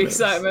up to the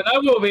excitement. I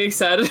will be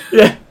excited.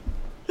 Yeah.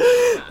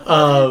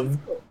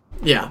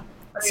 Yeah.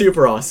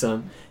 Super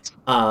awesome.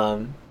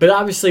 But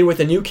obviously with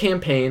a new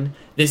campaign,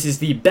 this is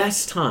the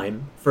best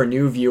time for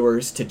new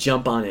viewers to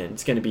jump on in.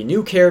 It's going to be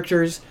new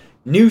characters,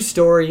 new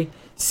story,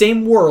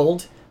 same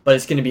world, but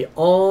it's going to be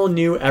all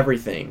new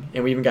everything.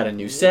 And we even got a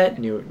new set,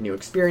 new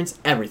experience,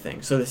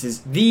 everything. So this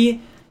is the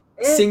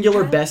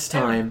singular best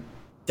time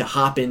to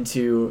hop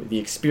into the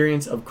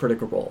experience of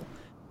Critical Role.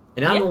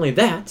 And not only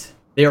that,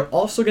 they are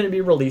also going to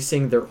be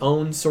releasing their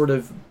own sort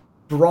of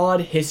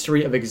broad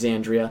history of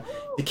Exandria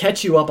to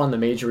catch you up on the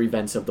major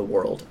events of the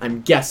world.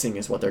 I'm guessing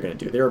is what they're going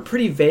to do. They were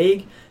pretty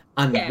vague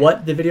on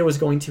what the video was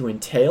going to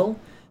entail,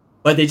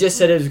 but they just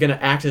said it was going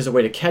to act as a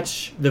way to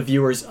catch the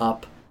viewers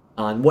up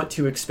on what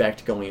to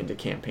expect going into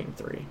Campaign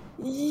 3.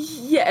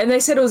 Yeah, and they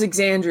said it was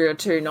Exandria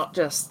too, not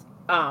just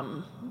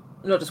one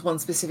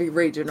specific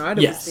region, right?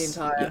 It was the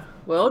entire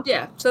world.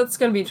 Yeah, so it's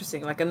going to be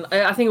interesting. Like, and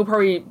I think it'll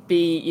probably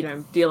be,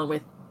 dealing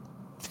with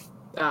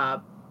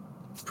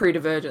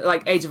pre-Divergent,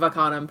 like Age of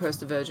Arcanum,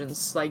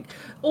 post-Divergence, like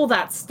all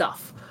that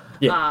stuff.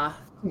 Yeah.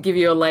 Give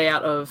you a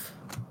layout of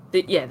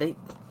the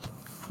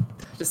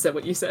just said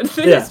what you said.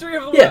 The history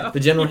of the world. The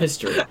general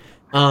history.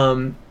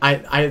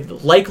 I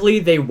likely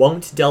they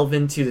won't delve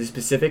into the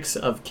specifics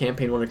of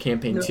Campaign 1 or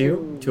Campaign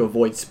 2 to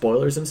avoid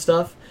spoilers and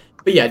stuff.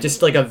 But yeah,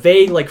 just like a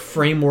vague like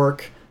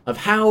framework of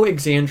how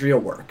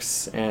Exandria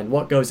works and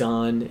what goes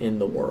on in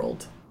the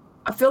world.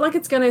 I feel like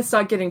it's going to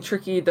start getting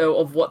tricky, though,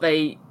 of what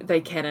they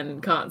can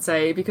and can't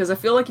say, because I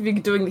feel like if you're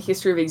doing the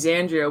history of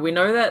Exandria, we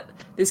know that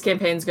this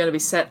campaign is going to be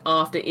set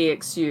after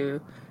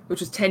EXU, which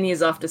was 10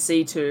 years after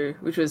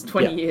C2, which was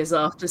 20 years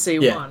after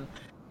C1. Yeah.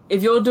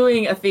 If you're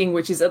doing a thing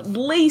which is at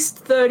least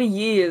 30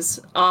 years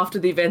after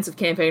the events of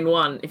Campaign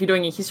 1, if you're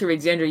doing a history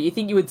of Exandria, you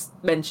think you would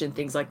mention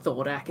things like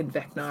Thordak and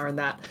Vecna and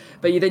that,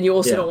 but then you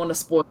also don't want to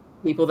spoil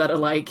people that are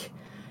like,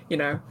 you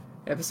know,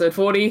 episode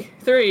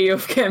 43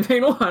 of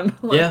Campaign 1.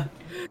 Like, yeah.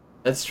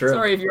 That's true.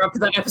 Sorry if you're up to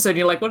that episode and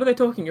you're like, what are they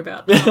talking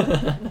about?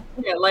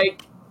 Yeah,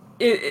 like,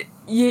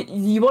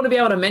 you want to be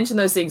able to mention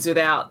those things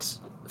without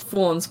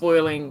full-on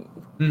spoiling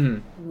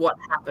what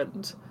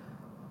happened.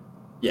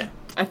 Yeah.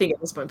 I think at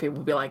this point people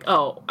will be like,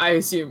 oh, I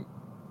assume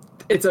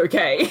it's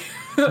okay.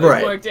 It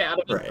right. worked out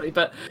eventually.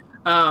 Right.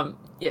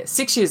 But,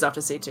 6 years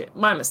after C2.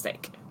 My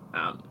mistake.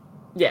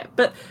 Yeah,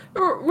 but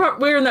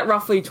we're in that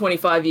roughly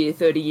 25-year,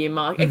 30-year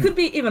mark. It could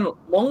be even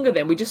longer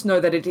then. We just know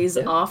that it is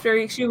after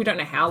EXU. We don't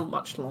know how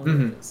much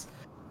longer it is.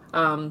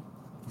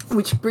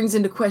 Which brings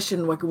into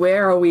question, like,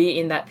 where are we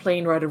in that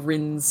Plane Rider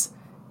Rin's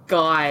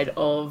guide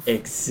of...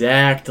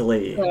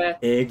 Exactly.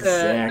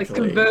 The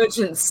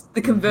convergence.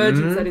 The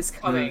convergence that is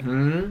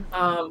coming.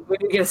 We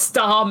need to get a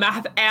star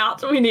map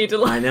out. We need to,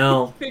 like... I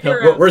know.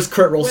 Where's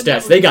Kurt Roll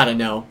stats? They gotta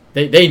know.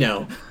 They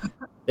know.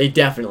 They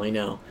definitely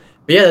know.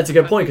 But yeah, that's a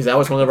good point, because that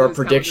was one of our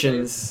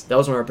predictions. That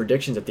was one of our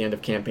predictions at the end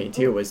of Campaign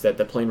 2, was that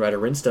the Plane Rider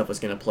Rin stuff was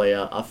going to play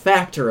a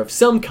factor of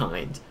some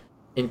kind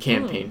in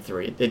Campaign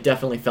 3. It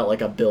definitely felt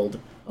like a build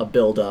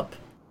up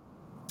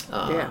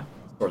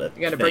sort of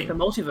You gotta break the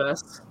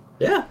multiverse.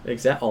 Yeah,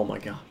 exactly. Oh my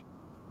god.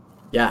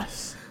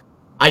 Yes.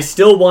 I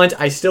still want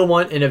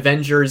an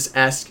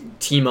Avengers-esque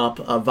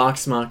team-up of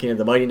Vox Machina,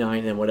 the Mighty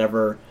Nine, and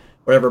whatever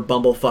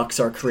bumblefucks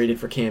are created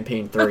for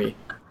Campaign 3.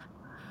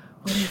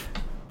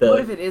 What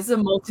if it is a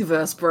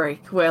multiverse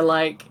break where,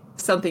 like,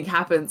 something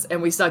happens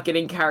and we start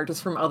getting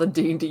characters from other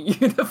D&D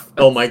universes?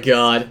 Oh my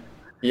god.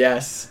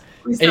 Yes.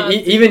 And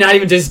even not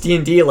even just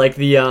D&D, like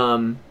the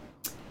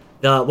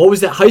what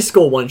was that high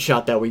school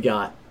one-shot that we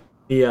got?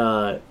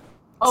 The,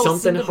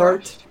 something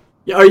Heart?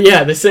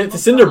 Yeah, the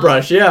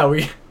Cinderbrush, yeah.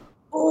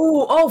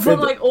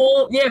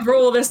 For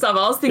all this stuff.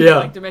 I was thinking,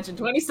 like, Dimension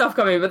 20 stuff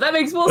coming, but that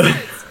makes more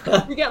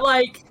sense.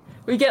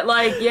 we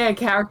get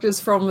characters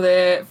from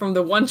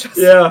the one-shot.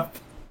 Yeah.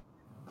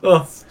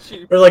 Oh,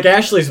 or like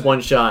Ashley's one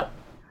shot,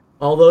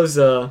 all those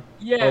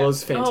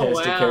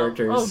fantastic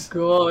characters. Oh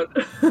god.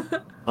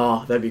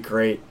 Oh, that'd be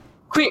great.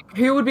 Quick,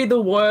 who would be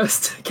the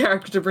worst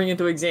character to bring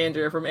into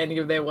Exandria from any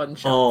of their one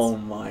shots? Oh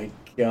my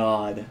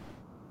god.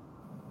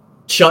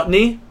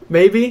 Chutney,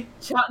 maybe.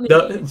 Chutney,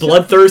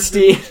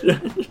 bloodthirsty.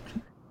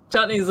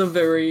 Chutney is a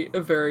very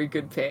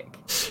good pick.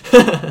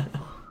 I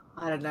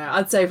don't know.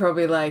 I'd say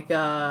probably like.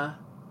 Oh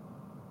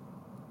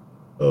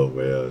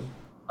man.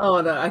 Oh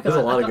no, I can't. There's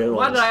a lot of good ones.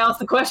 Why did I ask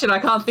the question? I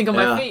can't think on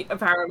my feet,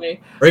 apparently.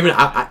 Or even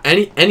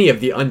any of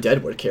the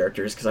Undeadwood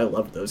characters, because I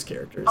love those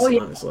characters,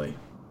 honestly.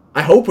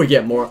 I hope we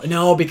get more.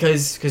 No,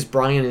 because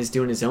Brian is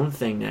doing his own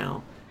thing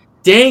now.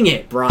 Dang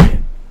it,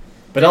 Brian.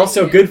 But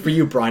also, good for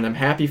you, Brian. I'm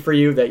happy for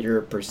you that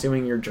you're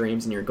pursuing your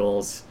dreams and your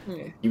goals.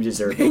 Yeah. You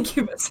deserve it. Thank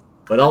you.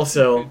 But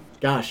also,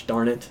 gosh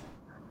darn it.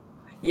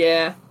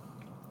 Yeah.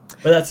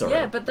 But that's alright.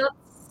 Yeah, but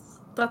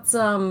that's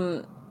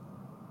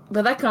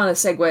But that kind of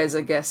segues,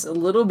 I guess, a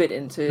little bit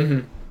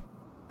into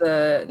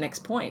the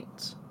next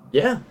point.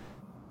 Yeah.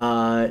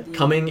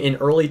 Coming in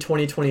early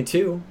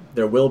 2022,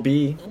 there will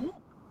be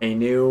a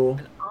new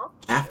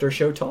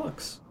after-show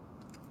talks.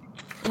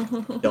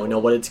 Don't know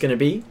what it's going to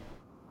be.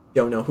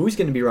 Don't know who's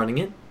going to be running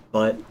it,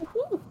 but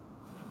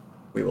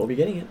we will be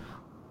getting it.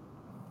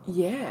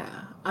 Yeah.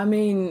 I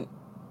mean,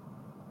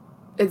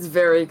 it's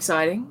very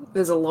exciting.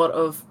 There's a lot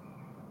of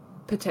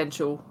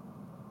potential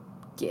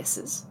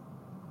guesses.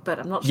 But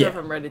I'm not sure if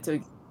I'm ready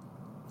to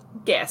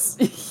guess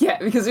yet,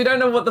 because we don't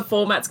know what the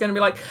format's going to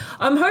be like.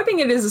 I'm hoping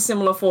it is a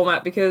similar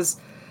format,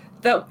 because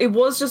it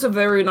was just a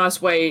very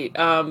nice way,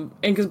 and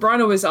because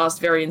Brian always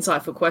asked very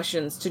insightful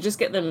questions, to just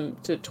get them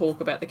to talk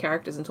about the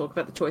characters and talk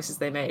about the choices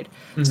they made.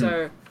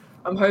 So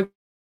I'm hoping,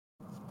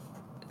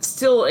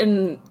 still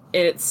in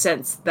its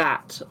sense,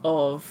 that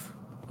of,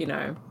 you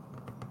know,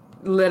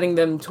 letting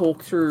them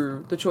talk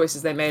through the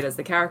choices they made as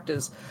the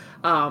characters.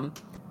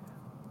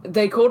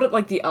 They called it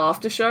like the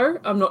after show.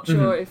 I'm not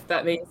sure if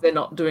that means they're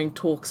not doing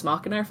Talks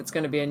Machina, if it's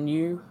going to be a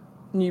new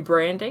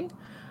branding.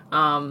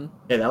 Yeah,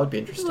 that would be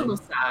interesting. It's a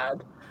little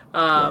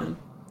sad.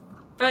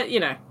 But, you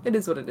know, it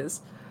is what it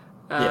is.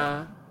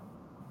 I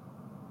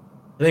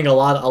think a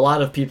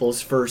lot of people's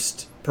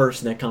first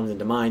person that comes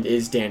into mind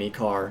is Danny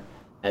Carr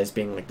as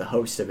being like the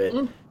host of it.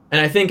 And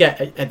I think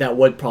that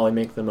would probably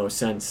make the most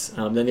sense.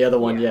 Then the other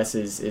one, yes,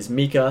 is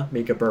Mika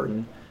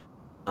Burton.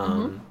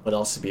 Would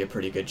also be a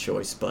pretty good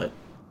choice, but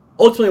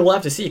ultimately we'll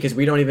have to see because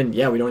we don't even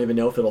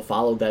know if it'll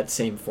follow that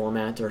same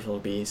format or if it'll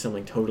be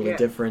something totally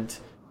different.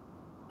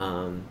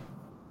 We'll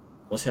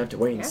just have to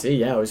wait and see.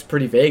 Yeah, it was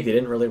pretty vague. They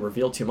didn't really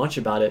reveal too much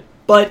about it,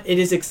 but it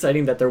is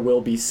exciting that there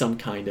will be some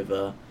kind of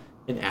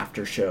an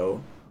after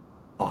show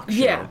talk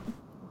show. Yeah,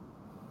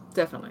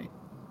 definitely.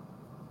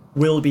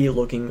 We'll be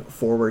looking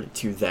forward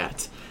to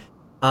that.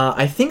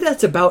 I think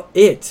that's about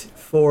it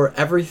for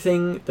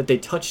everything that they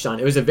touched on.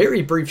 It was a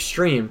very brief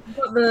stream.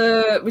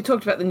 We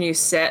talked about the new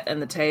set and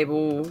the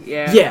table.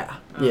 Yeah.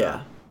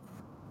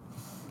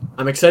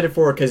 I'm excited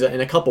for it because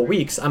in a couple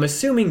weeks, I'm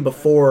assuming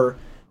before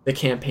the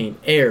campaign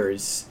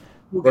airs,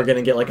 we're going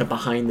to get like a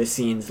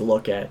behind-the-scenes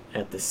look at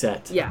the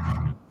set.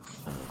 Yeah.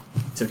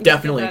 So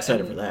definitely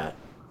excited for that.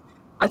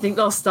 I think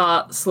they'll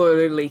start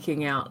slowly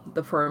leaking out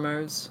the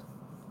promos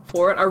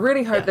for it. I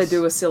really hope they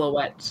do a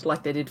silhouette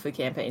like they did for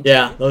campaign 2.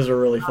 Yeah, those are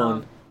really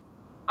fun.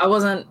 I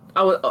wasn't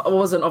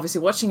obviously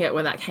watching it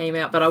when that came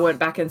out, but I went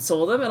back and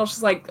saw them, and I was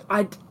just like,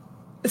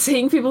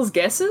 seeing people's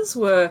guesses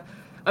were,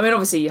 I mean,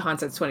 obviously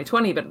hindsight's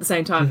 2020, but at the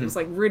same time, it was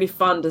like really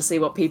fun to see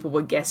what people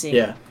were guessing.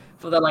 Yeah.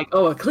 For they're like,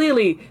 oh,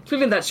 clearly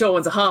that short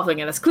one's a halfling,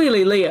 and it's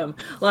clearly Liam.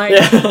 Like,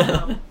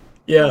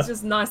 it's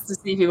just nice to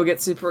see people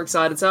get super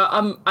excited. So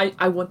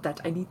I want that.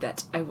 I need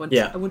that. I want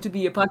to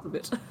be a part of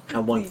it. I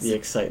want the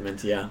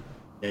excitement. Yeah.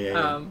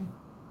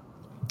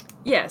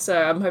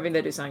 So I'm hoping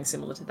they do something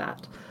similar to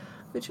that,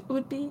 which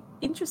would be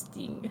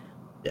interesting.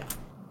 Yeah,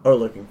 we're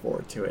looking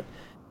forward to it.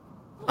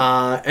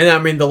 And I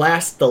mean, the one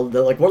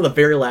of the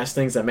very last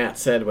things that Matt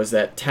said was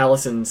that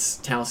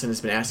Taliesin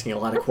has been asking a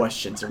lot of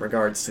questions in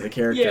regards to the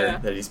character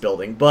that he's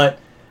building, but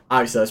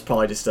obviously that's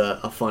probably just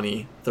a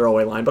funny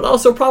throwaway line, but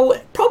also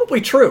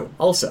probably true.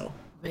 Also,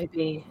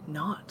 maybe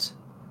not.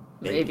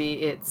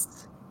 Maybe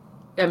it's.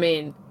 I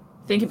mean,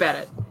 think about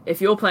it. If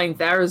you're playing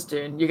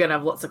Tharizdun, you're gonna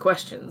have lots of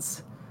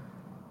questions,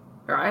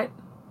 right?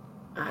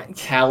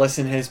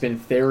 Taliesin has been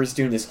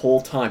Tharizdun this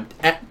whole time.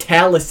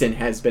 Taliesin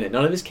has been it.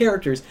 None of his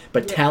characters,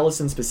 but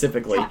Taliesin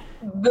specifically.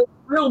 The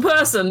real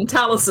person,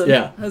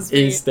 Taliesin,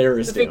 is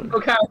Tharizdun. The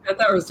fictional character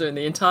Tharizdun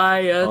the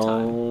entire time.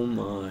 Oh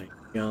my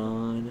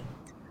god.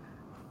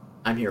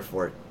 I'm here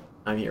for it.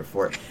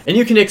 And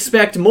you can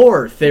expect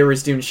more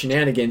Tharizdun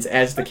shenanigans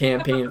as the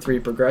campaign 3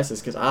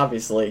 progresses, because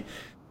obviously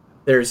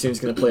Tharizdun's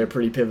going to play a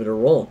pretty pivotal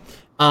role.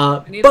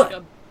 We need like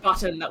a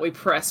button that we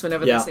press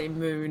whenever they say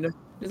moon.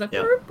 It's like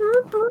burp,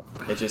 burp, burp.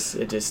 It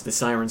just the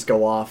sirens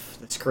go off,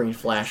 the screen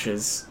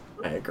flashes.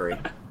 I agree.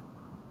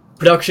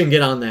 Production,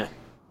 get on that.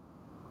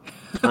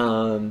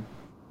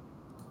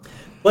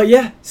 But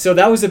yeah, so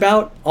that was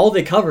about all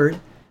they covered.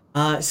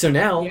 So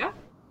now,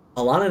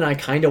 Alana and I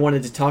kind of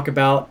wanted to talk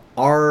about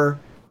our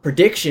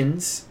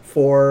predictions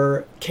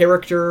for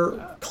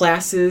character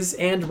classes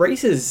and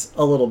races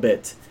a little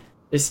bit,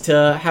 just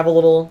to have a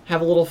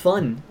little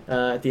fun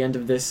at the end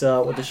of this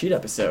with the sheet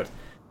episode.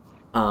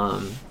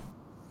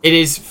 It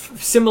is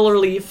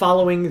similarly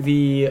following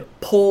the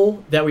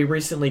poll that we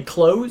recently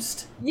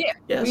closed. Yeah,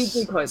 we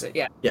did close it.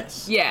 Yeah.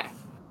 Yes. Yeah,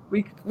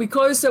 we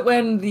closed it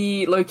when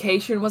the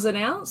location was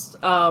announced,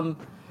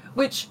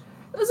 which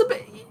was a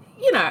bit.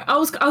 I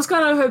was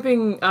kind of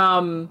hoping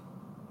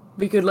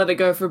we could let it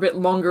go for a bit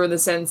longer in the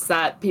sense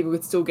that people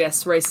could still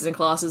guess races and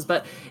classes,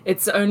 but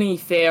it's only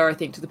fair, I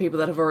think, to the people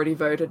that have already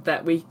voted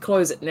that we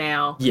close it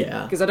now.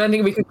 Yeah. Because I don't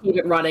think we could keep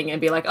it running and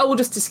be like, oh, we'll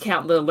just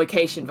discount the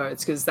location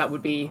votes, because that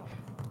would be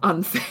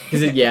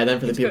unfair. Then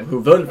for the people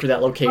who voted for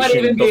that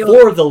location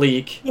before the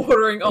leak,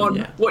 bordering on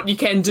what you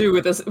can do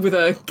with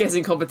a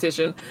guessing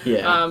competition.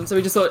 Yeah. So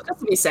we just thought, just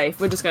to be safe,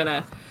 we're just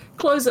gonna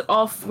close it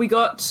off. We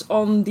got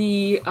on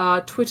the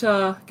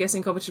Twitter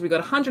guessing competition, we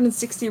got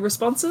 160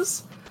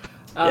 responses,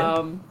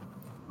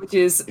 which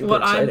is super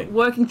what exciting. I'm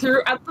working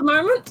through at the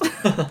moment.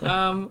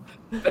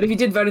 But if you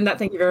did vote in that,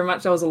 thank you very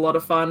much. That was a lot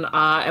of fun,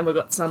 and we've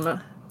got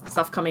some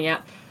stuff coming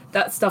out.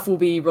 That stuff will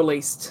be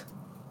released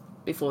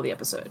before the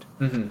episode.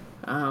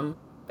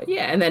 But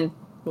yeah, and then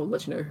we'll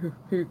let you know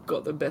who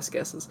got the best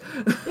guesses.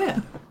 Yeah.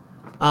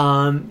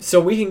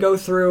 So we can go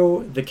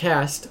through the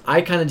cast.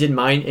 I kind of did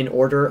mine in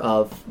order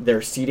of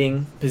their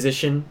seating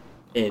position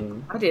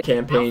in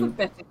campaign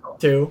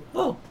 2.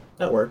 Oh,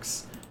 that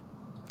works.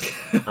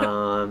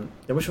 Then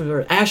which one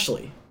was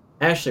Ashley?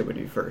 Ashley would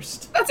be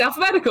first. That's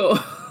alphabetical.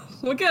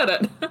 We'll get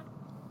it.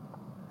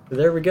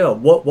 There we go.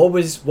 What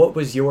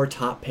was your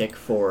top pick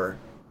for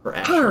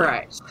Ashley? All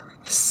right.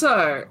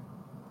 So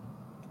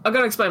I've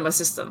got to explain my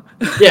system.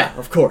 Yeah,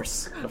 of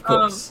course.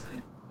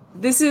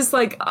 This is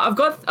like I've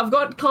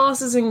got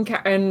classes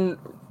and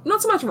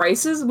not so much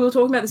races. We were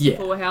talking about this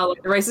before. How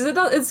like the races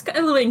it's a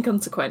little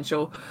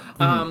inconsequential.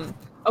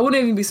 I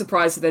wouldn't even be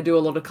surprised if they do a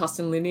lot of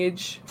custom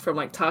lineage from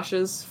like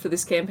Tasha's for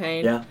this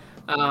campaign. Yeah.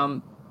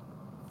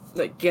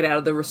 Like get out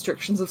of the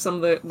restrictions of some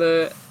of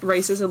the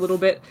races a little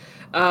bit.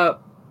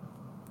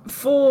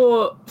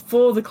 For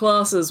the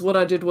classes, what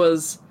I did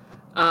was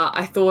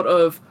I thought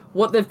of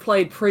what they've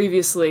played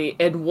previously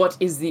and what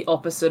is the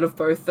opposite of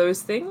both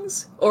those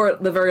things, or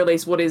at the very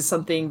least, what is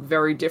something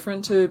very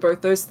different to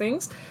both those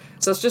things.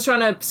 So it's just trying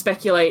to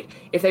speculate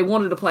if they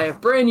wanted to play a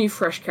brand new,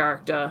 fresh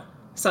character,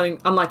 something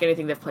unlike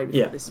anything they've played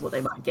before, this is what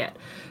they might get.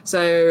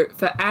 So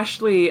for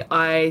Ashley,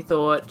 I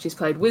thought she's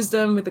played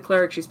Wisdom with the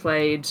Cleric, she's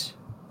played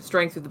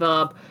Strength with the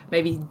Barb,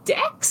 maybe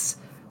Dex.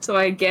 So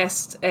I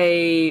guessed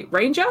a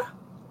Ranger.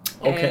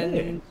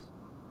 Okay. And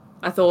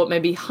I thought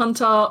maybe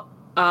Hunter,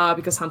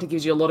 because Hunter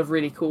gives you a lot of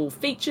really cool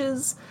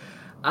features.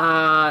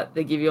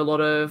 They give you a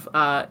lot of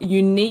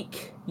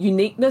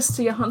uniqueness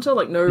to your Hunter,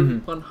 like no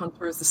one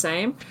Hunter is the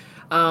same.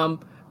 But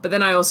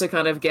then I also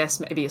kind of guessed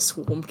maybe a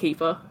Swarm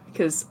Keeper,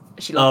 because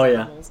she loves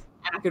animals.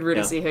 And I could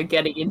really see her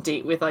getting in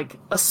deep with like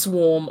a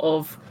swarm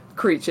of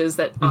creatures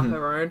that are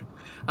her own.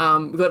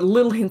 We've got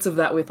little hints of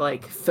that with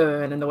like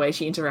Fern and the way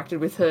she interacted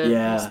with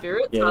her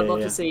spirits. I'd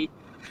love to see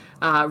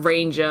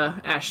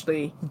Ranger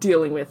Ashley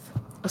dealing with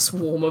a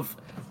swarm of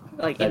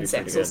like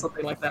insects or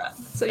something like that.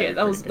 So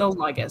that was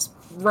my guess.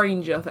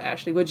 Ranger for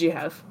Ashley. What'd you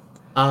have?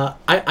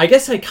 I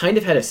guess I kind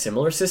of had a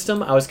similar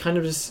system. I was kind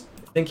of just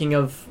thinking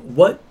of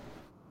what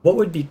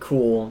would be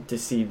cool to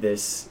see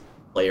this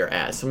player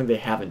as, something they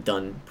haven't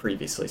done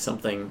previously,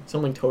 something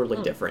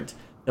totally different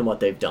than what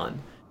they've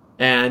done.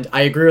 And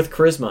I agree with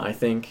Charisma. I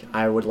think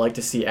I would like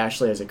to see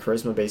Ashley as a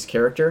Charisma-based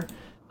character,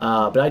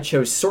 but I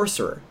chose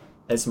Sorcerer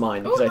as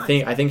mine because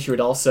I think she would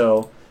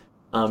also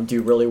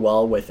do really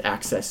well with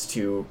access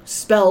to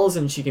spells,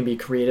 and she can be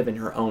creative in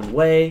her own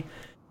way.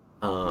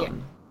 I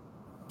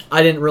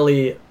didn't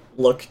really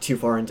look too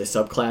far into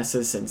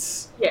subclasses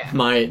since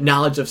my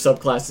knowledge of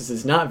subclasses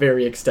is not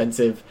very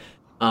extensive,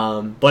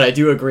 but I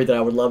do agree that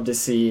I would love to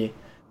see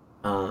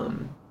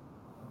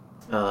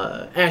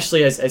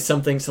Ashley as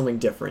something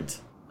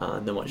different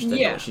than what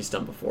she's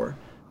done before.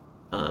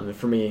 And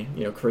for me,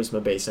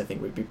 charisma based, I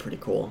think would be pretty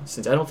cool,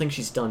 since I don't think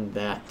she's done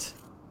that.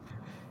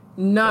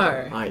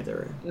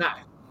 Either. No.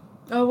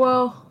 Oh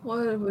well,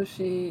 what was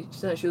she?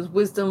 She was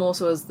Wisdom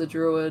also as the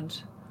Druid.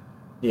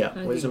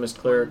 Yeah, Wisdom as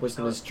Cleric,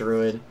 Wisdom as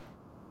Druid,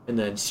 and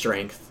then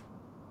Strength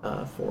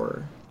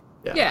for.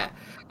 Yeah,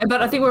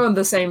 but I think we're on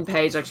the same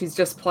page. Like, she's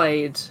just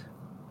played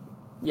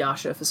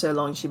Yasha for so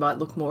long, she might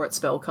look more at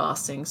spell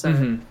casting.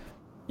 So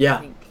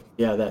yeah,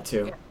 that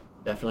too. Yeah.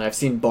 Definitely, I've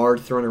seen Bard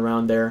thrown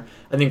around there.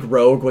 I think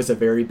Rogue was a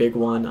very big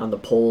one on the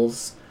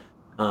polls.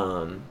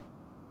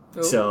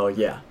 So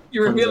yeah,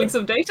 you're revealing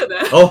some data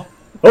there. Oh.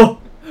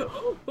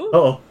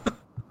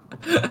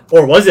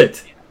 Or was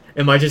it?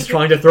 Am I just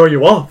trying to throw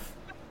you off?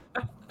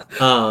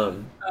 I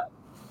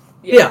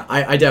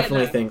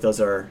definitely think those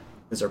are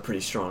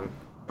pretty strong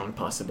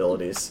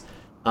possibilities.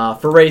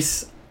 For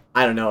race,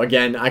 I don't know.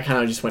 Again, I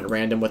kind of just went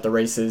random with the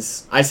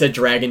races. I said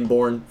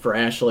Dragonborn for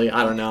Ashley.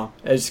 I don't know.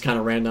 It's just kind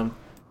of random.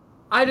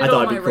 I did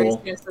all my race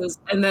guesses,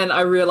 and then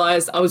I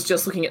realized I was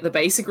just looking at the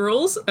basic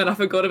rules, and I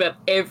forgot about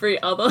every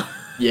other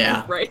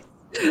race.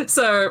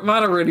 So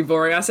mine are really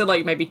boring. I said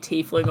like maybe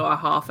Tiefling or a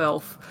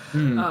half-elf.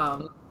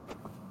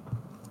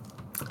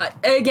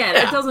 Again,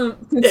 it doesn't.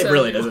 It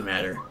really doesn't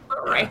matter.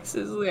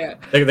 Races,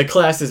 The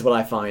class is what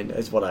I find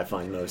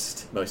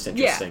most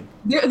interesting.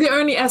 Yeah. The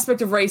only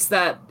aspect of race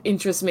that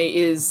interests me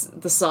is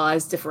the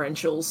size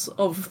differentials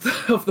of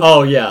the.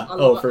 Oh yeah.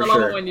 For sure. I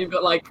love it when you've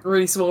got like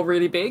really small,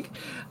 really big.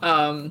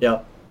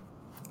 Yep.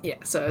 Yeah,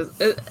 so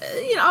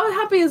I'm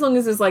happy as long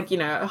as there's like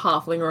a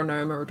halfling or a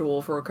gnome or a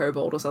dwarf or a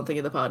kobold or something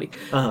in the party.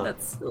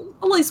 That's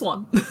at least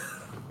one.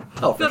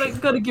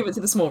 Gotta give it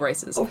to the small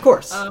races. Of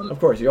course,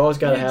 you always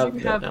gotta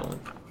have that one.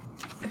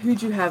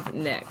 Who'd you have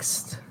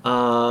next?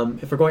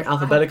 If we're going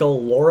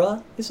alphabetical,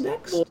 Laura is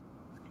next.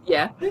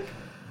 Yeah.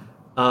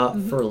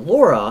 For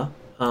Laura,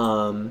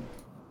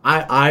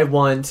 I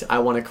want a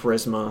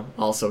charisma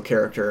also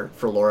character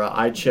for Laura.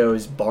 I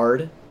chose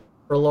Bard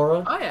for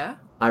Laura. Oh yeah.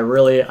 I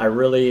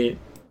really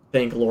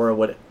think Laura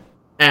would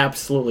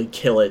absolutely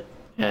kill it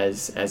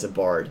as a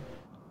Bard.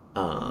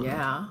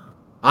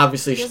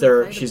 Obviously,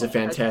 she's a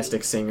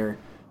fantastic singer.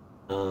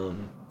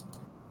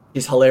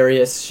 She's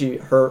hilarious.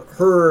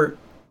 Her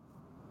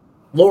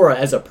Laura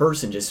as a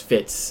person just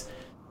fits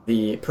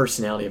the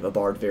personality of a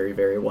Bard very,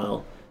 very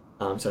well.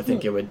 So I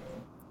think it would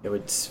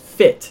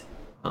fit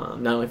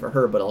not only for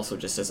her but also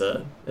just as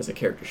a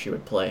character she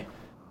would play.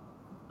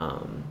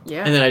 And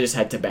then I just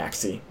had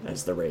Tabaxi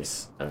as the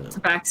race. I don't know.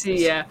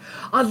 Tabaxi,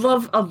 I'd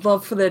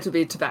love for there to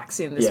be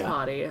Tabaxi in this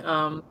party.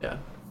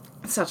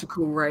 It's such a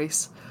cool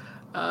race.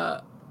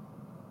 For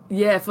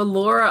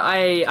Laura,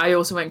 I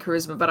also went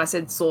charisma, but I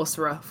said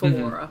sorcerer for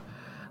Laura.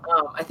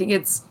 I think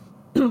it's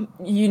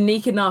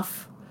unique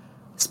enough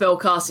spell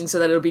casting so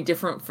that it'll be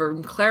different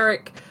from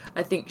cleric.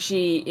 I think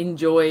she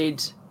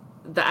enjoyed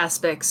the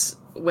aspects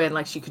when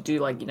like she could do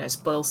like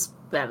spell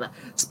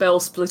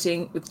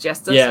splitting with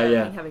Jester.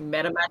 Having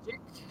meta magic,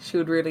 she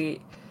would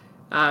really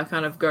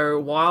kind of go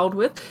wild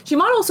with. She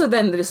might also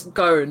then just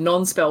go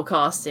non-spell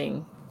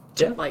casting,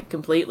 like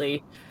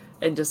completely,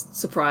 and just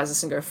surprise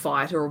us and go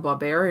fighter or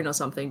barbarian or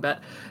something.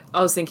 But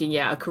I was thinking,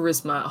 a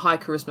high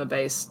charisma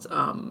based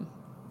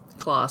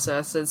class. So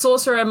I said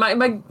sorcerer.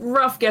 My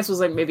rough guess was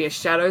like maybe a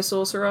shadow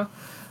sorcerer.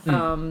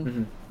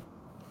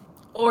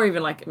 Or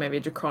even like maybe a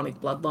draconic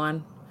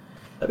bloodline.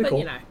 That'd be cool.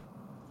 You know,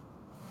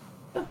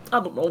 I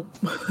don't know.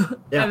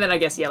 Yeah. And then I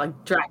guess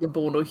like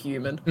dragonborn or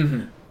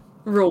human.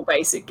 Real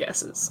basic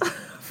guesses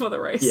for the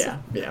race. Yeah,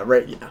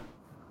 right. Yeah.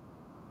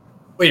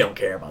 We don't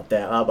care about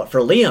that. But for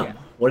Liam,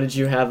 what did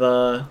you have?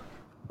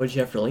 What did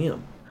you have for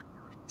Liam?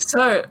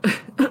 So,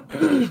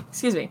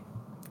 excuse me.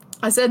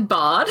 I said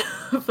Bard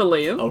for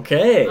Liam.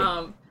 Okay.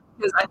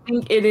 Because I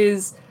think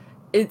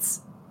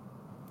it's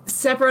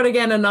separate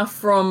again enough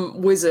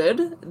from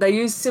Wizard. They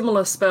use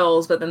similar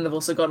spells, but then they've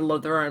also got a lot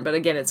of their own. But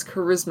again, it's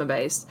charisma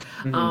based.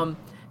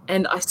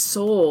 And I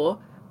saw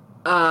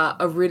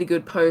a really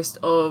good post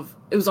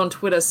it was on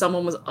Twitter.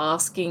 Someone was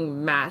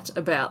asking Matt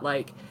about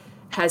like,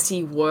 has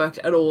he worked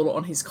at all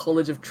on his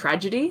College of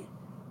Tragedy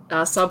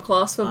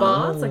subclass for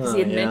bards? Like, because he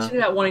had mentioned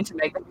about wanting to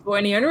make that before,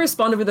 and he only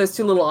responded with those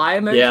 2 little eye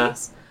emojis. Yeah.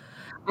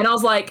 And I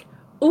was like,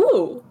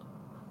 ooh.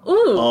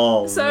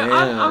 Oh, so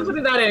I'm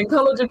putting that in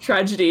College of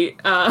Tragedy,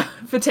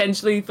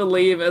 potentially for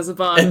Liam as a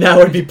bard. And that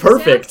would be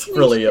perfect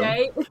for Liam.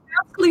 It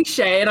sounds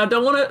cliche, and I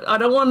don't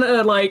want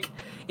to like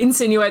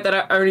insinuate that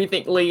I only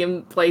think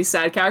Liam plays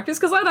sad characters,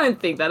 because I don't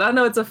think that. I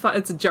know it's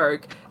a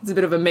joke, it's a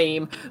bit of a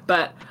meme,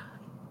 but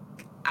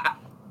I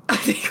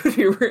think it would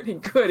be really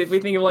good if we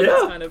think of like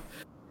this kind of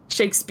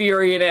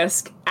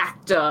Shakespearean-esque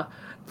actor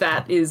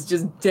that is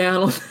just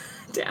down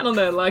on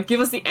there, like, give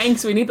us the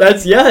angst we need.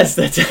 That's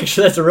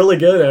really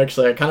good.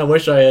 Actually, I kind of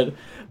wish I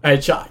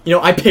had shot.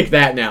 I picked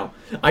that now.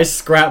 I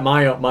scrapped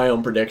my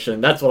own prediction.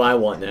 That's what I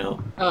want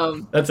now.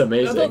 That's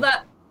amazing. I thought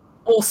that,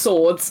 or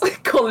swords,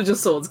 College of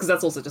Swords, because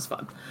that's also just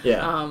fun.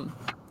 Yeah.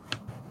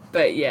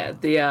 But yeah,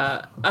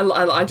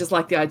 I just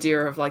like the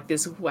idea of like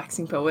this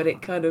waxing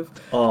poetic kind of.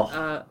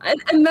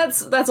 And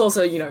that's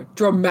also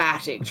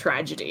dramatic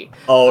tragedy.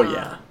 Oh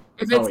yeah.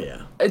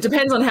 It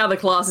depends on how the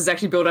class is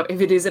actually built up.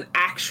 If it is an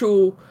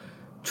actual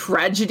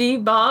tragedy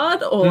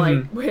bard, or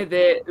like where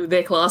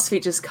their class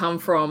features come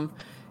from,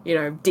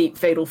 deep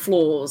fatal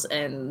flaws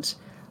and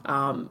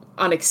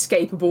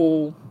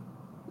unescapable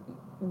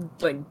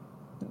like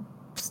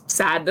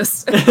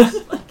sadness.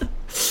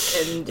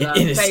 And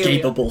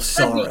inescapable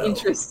sorrow. That'd be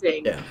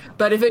interesting. Yeah.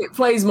 But if it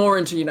plays more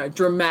into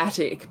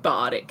dramatic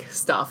bardic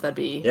stuff, that'd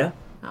be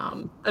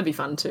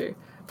fun too.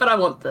 But I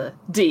want the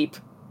deep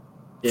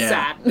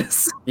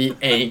sadness, the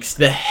angst,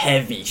 the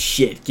heavy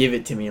shit. Give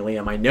it to me,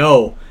 Liam.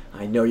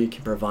 I know you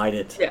can provide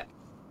it.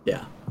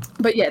 Yeah.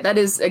 But yeah, that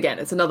is, again,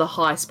 it's another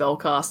high spell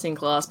casting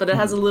class, but it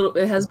has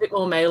a bit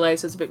more melee,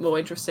 so it's a bit more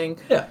interesting.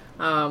 Yeah.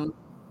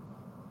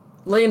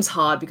 Liam's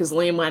hard because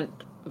Liam went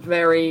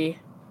very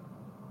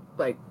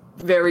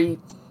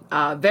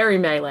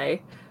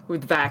melee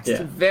with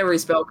Vax, very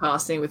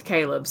spellcasting with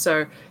Caleb,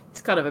 so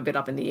it's kind of a bit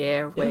up in the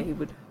air where he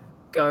would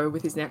go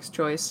with his next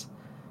choice.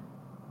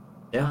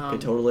 Yeah, I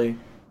could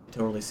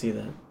totally see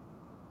that.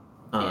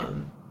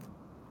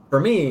 For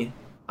me,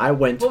 I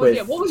went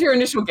with... what was your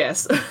initial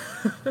guess?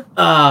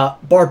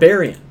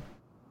 Barbarian,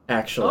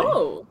 actually.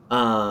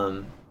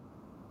 Oh.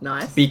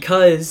 Nice.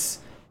 Because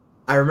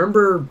I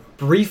remember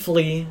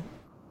briefly...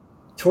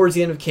 towards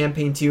the end of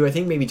Campaign 2, I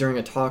think maybe during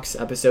a Talks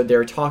episode, they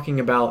were talking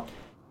about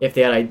if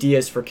they had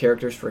ideas for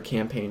characters for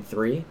Campaign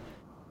 3.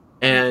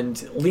 And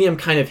Liam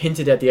kind of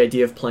hinted at the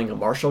idea of playing a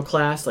martial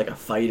class, like a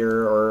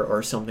fighter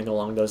or something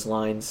along those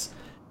lines.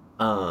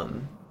 But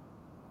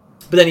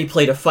then he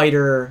played a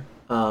fighter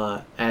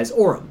as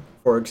Orym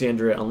for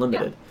Exandria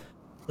Unlimited.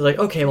 So like,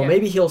 okay, well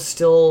maybe he'll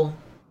still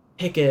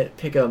pick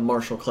a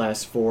martial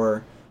class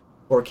for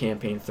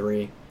Campaign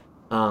 3.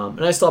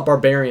 And I thought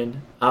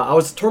Barbarian. I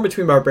was torn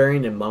between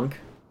Barbarian and Monk.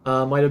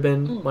 Might have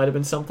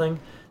been something.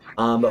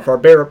 But for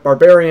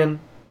Barbarian,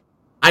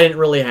 I didn't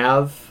really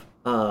have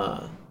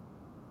a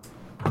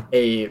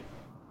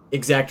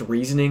exact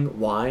reasoning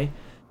why.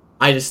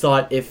 I just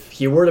thought if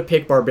he were to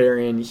pick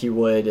Barbarian, he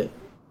would,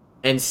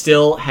 and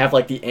still have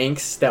like the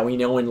angst that we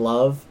know and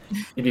love.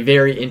 It'd be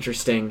very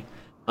interesting.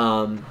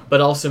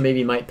 But also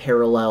maybe might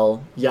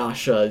parallel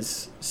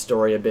Yasha's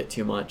story a bit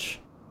too much.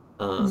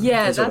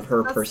 Because of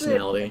her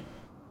personality.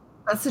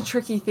 That's a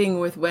tricky thing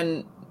with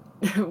when,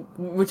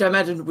 which I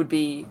imagine would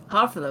be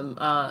hard for them,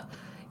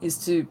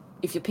 is to,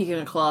 if you're picking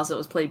a class that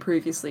was played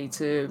previously,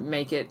 to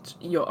make it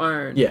your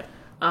own. Yeah.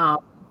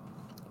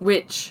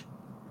 Which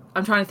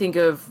I'm trying to think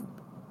of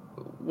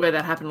where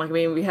that happened. Like, I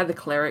mean, we had the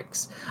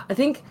clerics. I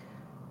think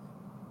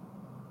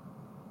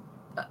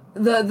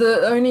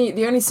the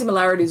only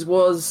similarities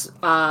was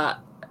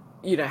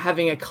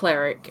having a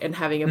cleric and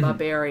having a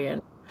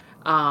barbarian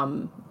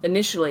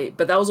initially,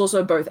 but that was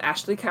also both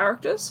Ashley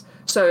characters.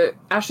 So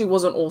Ashley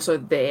wasn't also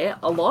there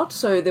a lot,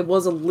 so there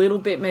was a little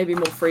bit maybe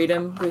more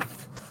freedom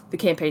with the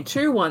Campaign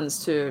 2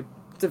 ones to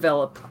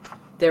develop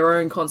their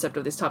own concept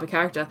of this type of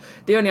character.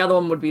 The only other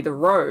one would be the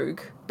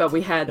rogue, but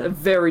we had a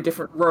very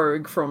different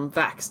rogue from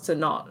Vax to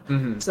not.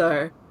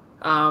 So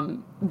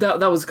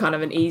that was kind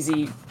of an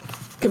easy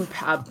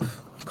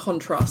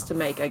contrast to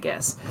make, I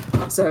guess.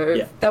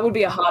 So that would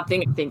be a hard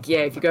thing, I think. Yeah,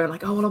 if you're going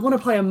like, oh, well, I want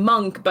to play a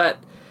monk, but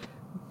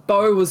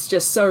Bo was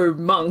just so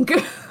monk.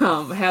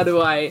 How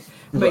do I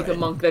make a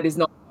monk that is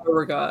not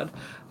Beauregard?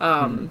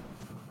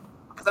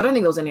 Because I don't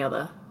think there was any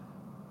other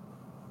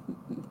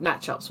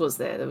matchups, was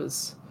there? We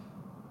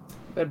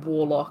had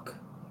Warlock.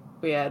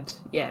 We had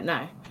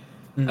no.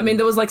 I mean,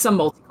 there was like some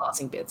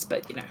multi-classing bits,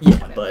 but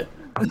whatever. But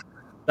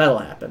that'll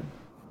happen.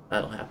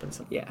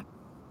 Yeah.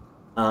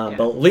 But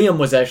Liam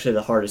was actually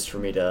the hardest for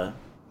me to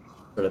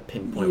sort of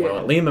pinpoint. Yeah.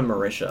 Liam and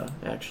Marisha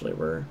actually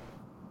were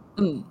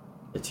the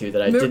two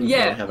that I didn't really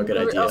have a good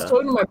idea. I was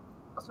talking to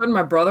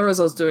my brother as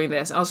I was doing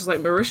this, and I was just like,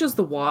 Marisha's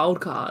the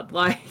wild card,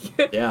 like,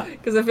 yeah,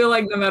 because I feel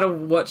like no matter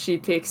what she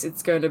picks,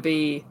 it's going to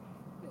be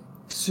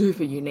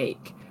super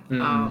unique.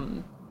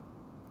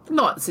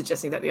 Not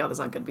suggesting that the others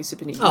aren't going to be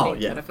super unique,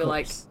 but I feel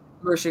like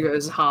Marisha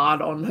goes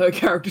hard on her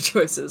character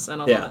choices,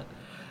 and I love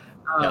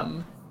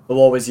it. But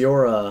what was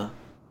your a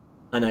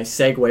nice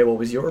segue? What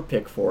was your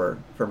pick for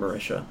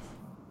Marisha?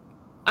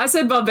 I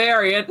said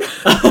Barbarian.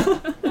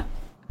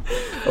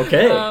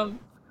 Okay.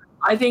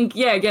 I think,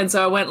 again,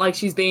 so I went like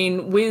she's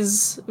been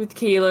Wiz with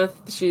Keyleth,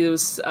 she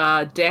was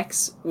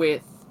Dex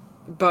with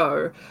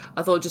Bo.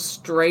 I thought just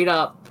straight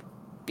up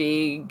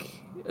big,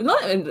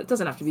 it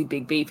doesn't have to be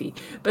big beefy,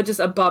 but just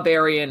a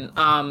Barbarian,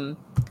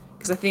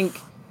 because I think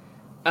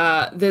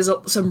there's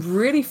some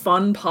really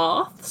fun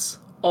paths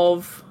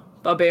of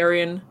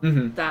Barbarian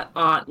that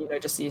aren't,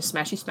 just your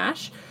smashy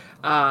smash.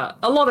 A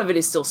lot of it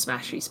is still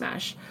smashy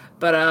smash,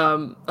 but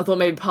I thought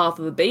maybe Path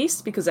of the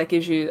Beast, because that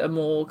gives you a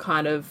more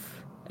kind of,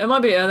 that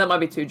might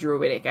be too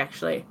druidic,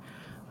 actually.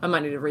 I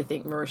might need to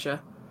rethink Marisha.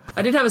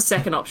 I did have a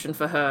second option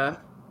for her.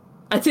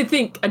 I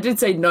did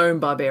say Gnome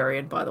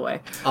Barbarian, by the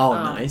way. Oh,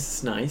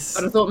 nice.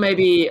 But I thought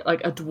maybe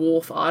like a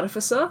Dwarf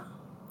Artificer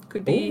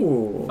could be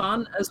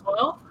fun as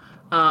well.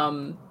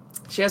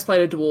 She has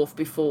played a Dwarf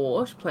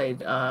before. She played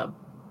the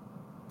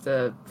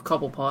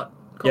Cobblepot.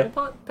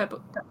 Cobblepot? Pepper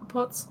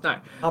Pots?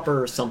 No.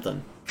 Copper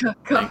something. What's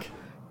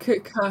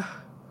Copper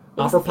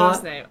the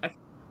first name?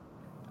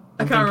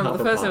 I can't remember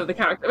the first name of the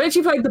character. I mean,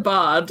 she played the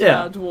Bard,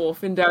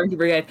 Dwarf in Darrington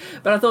Brigade.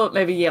 But I thought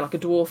maybe, like a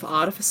Dwarf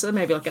Artificer,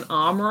 maybe like an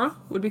Armourer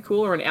would be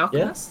cool, or an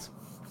Alchemist.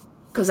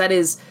 Because that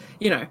is,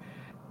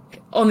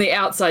 on the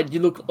outside, you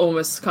look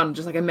almost kind of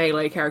just like a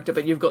melee character,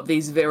 but you've got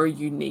these very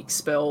unique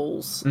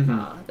spells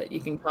that you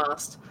can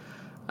cast.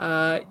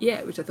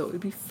 Which I thought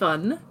would be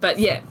fun. But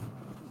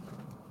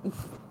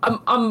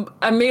I'm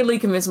immediately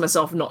convinced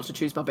myself not to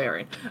choose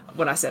Barbarian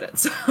when I said it,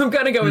 so I'm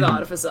going to go with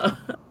Artificer.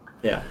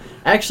 Yeah.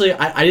 Actually,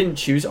 I didn't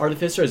choose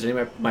Artificer as any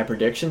of my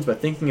predictions,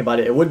 but thinking about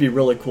it, it would be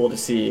really cool to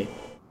see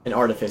an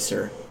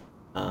Artificer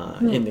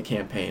in the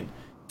campaign.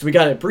 So we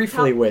got it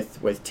briefly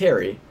with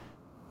Terry.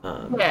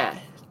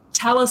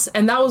 Talus,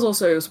 and that was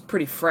also, it was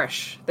pretty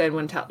fresh then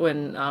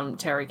when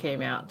Terry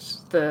came out,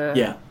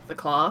 the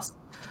class.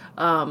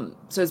 So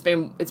it's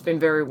been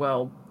very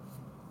well.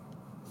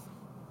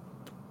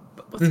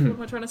 What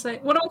am I trying to say?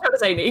 What am I trying to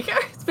say, Nico?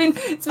 It's been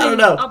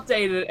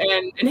updated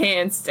and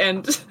enhanced,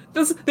 and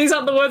these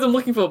aren't the words I'm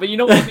looking for, but you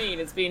know what I mean.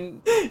 It's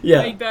been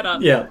made better.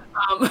 Yeah.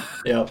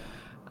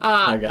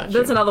 I got you.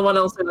 That's another one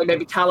also, like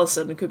maybe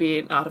Taliesin could be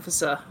an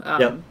Artificer.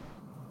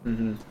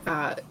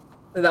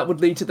 That would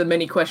lead to the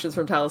many questions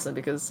from Taliesin,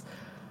 because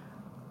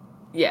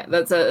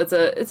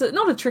it's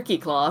not a tricky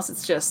class.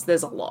 It's just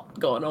there's a lot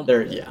going on.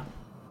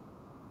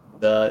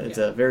 It's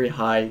a very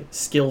high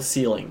skill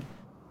ceiling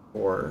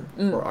for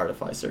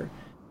Artificer.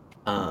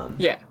 For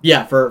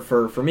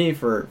me,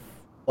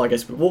 I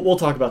guess we'll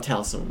talk about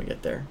Taliesin when we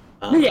get there.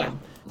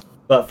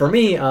 But for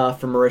me,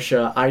 for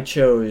Marisha, I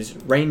chose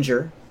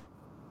Ranger.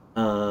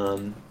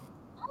 I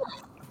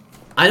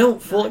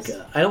don't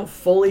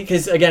fully,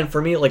 because again,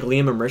 for me, like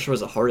Liam and Marisha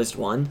was the hardest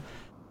one.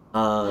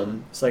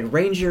 So like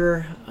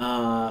Ranger,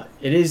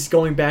 it is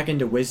going back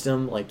into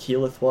Wisdom like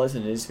Keyleth was,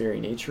 and it is very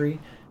naturey.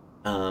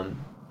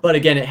 But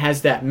again, it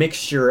has that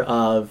mixture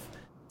of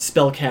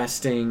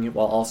spellcasting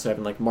while also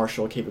having like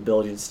martial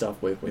capabilities and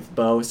stuff with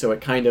Bo, so it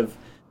kind of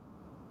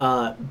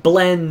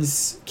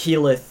blends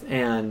Keyleth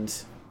and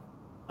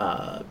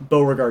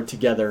Beauregard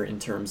together in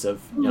terms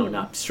of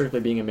not strictly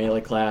being a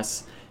melee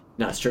class,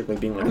 not strictly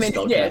being like a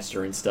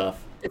spellcaster and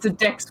stuff. It's a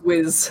Dex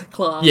Wiz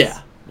class.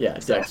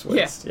 Dex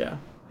Wiz.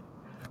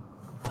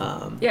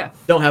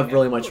 Don't have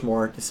really much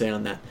more to say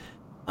on that.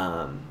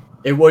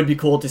 It would be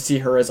cool to see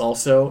her as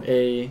also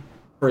a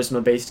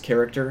charisma-based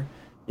character,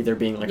 either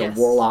being like a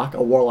warlock.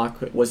 A warlock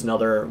was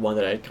another one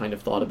that I kind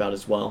of thought about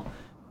as well.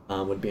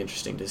 Would be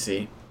interesting to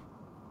see.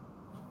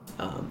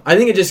 I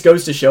think it just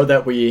goes to show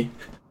that we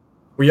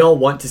all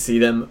want to see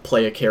them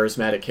play a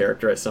charismatic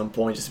character at some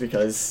point, just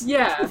because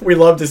we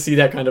love to see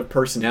that kind of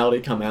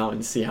personality come out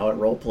and see how it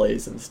role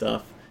plays and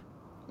stuff.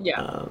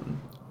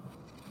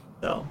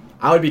 So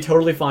I would be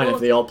totally fine if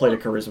they all played a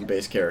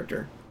charisma-based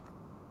character.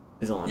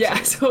 Is all I'm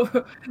saying.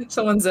 So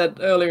someone said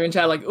earlier in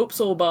chat, like, "Oops,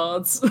 all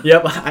bards."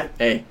 Yep.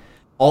 Hey,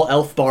 all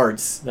elf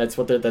bards. That's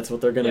what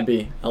they're gonna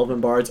be.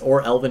 Elven bards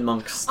or elven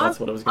monks. That's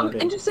what it was gonna be.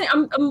 Interesting.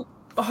 I'm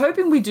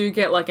hoping we do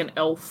get like an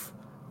elf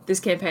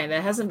this campaign.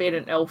 There hasn't been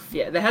an elf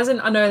yet.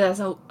 I know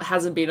there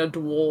hasn't been a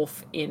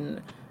dwarf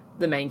in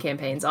the main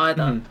campaigns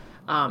either.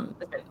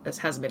 There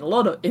hasn't been a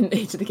lot in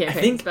each of the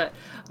campaigns, but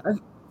I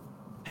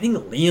think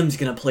Liam's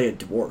gonna play a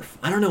dwarf.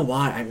 I don't know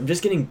why. I'm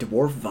just getting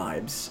dwarf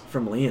vibes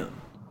from Liam.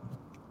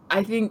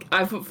 I think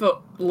I put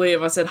for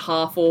Liam. I said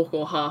half orc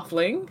or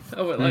halfling.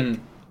 I went like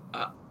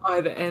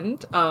either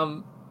end.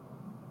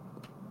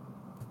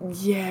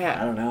 Yeah.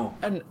 I don't know.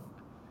 And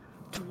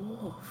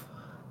dwarf.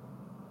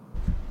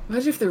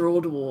 Imagine if they're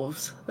all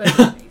dwarves. That'd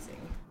be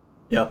amazing.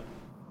 Yep.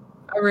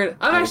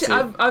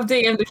 I've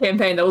DM'd a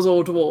campaign that was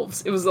all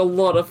dwarves. It was a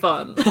lot of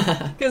fun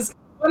because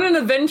when an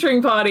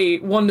adventuring party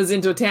wanders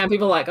into a town,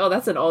 people are like, "Oh,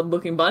 that's an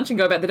odd-looking bunch," and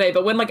go about the day.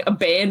 But when like a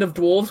band of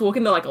dwarves walk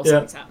in, they're like, "Oh,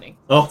 something's happening.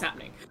 What's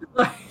happening?"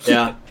 Like,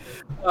 yeah.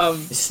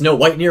 Is Snow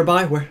White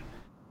nearby? Where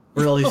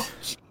all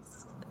these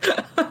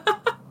where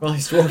all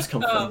these dwarves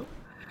come from?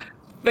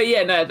 But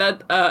yeah,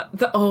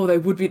 no, they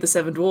would be the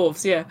 7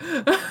 dwarves. Yeah.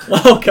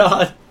 Oh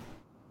God.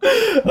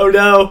 Oh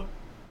no.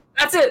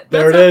 That's it.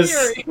 There it is.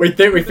 We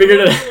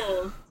figured it out.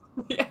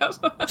 Yeah.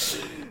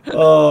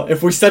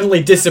 If we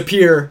suddenly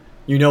disappear,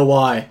 you know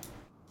why.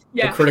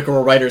 Yeah. The Critical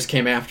Role writers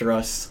came after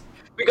us.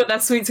 We got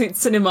that sweet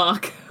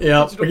Cinemark.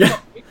 Yep.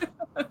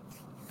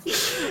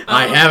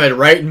 I have it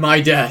right in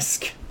my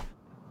desk.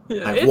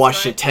 Yeah, I've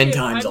watched it 10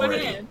 times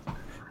already.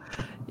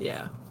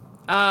 Yeah.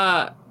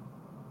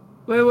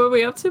 Where were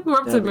we up to?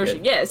 We're up to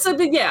Mershing. Yeah. So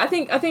I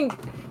think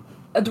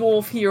a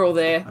dwarf here or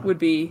there would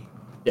be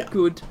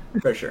good.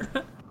 For sure.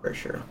 For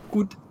sure.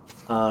 Good.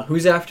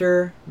 Who's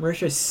after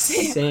Marisha?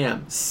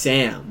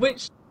 Sam.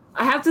 Which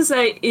I have to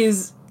say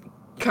is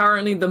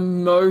currently the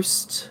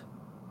most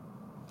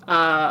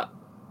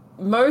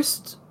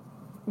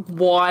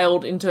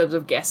wild in terms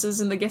of guesses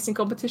in the guessing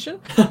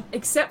competition.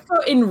 Except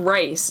for in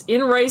race.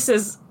 In race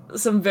there's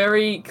some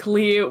very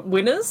clear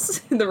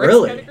winners in the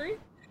race category.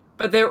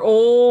 But they're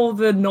all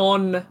the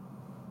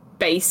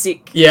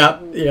non-basic. Yeah.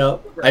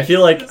 I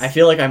feel like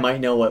I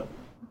might know what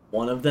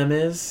one of them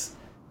is.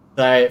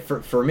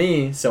 For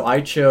me, so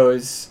I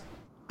chose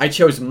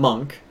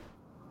monk.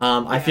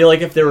 I feel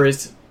like if there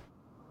was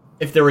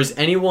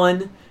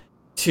anyone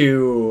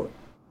to,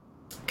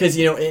 because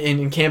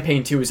in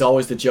campaign 2 is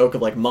always the joke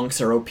of like monks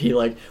are OP,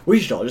 like we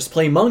should all just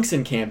play monks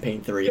in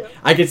campaign 3. Yeah.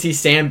 I could see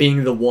Sam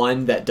being the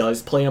one that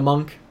does play a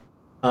monk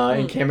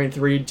in campaign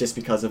 3 just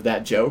because of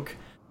that joke.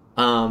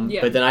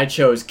 But then I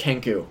chose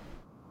Kenku.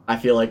 I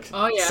feel like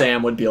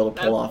Sam would be able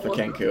to pull off a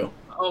Kenku.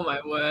 Oh my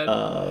word.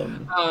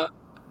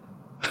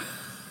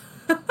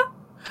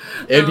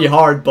 It'd be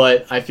hard,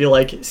 but I feel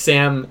like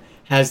Sam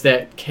has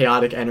that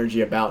chaotic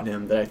energy about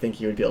him that I think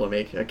he would be able to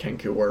make a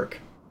Kenku work.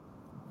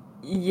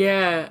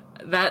 Yeah,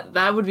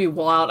 that would be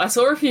wild. I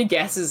saw a few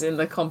guesses in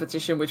the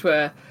competition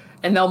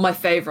and they were my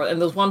favorite,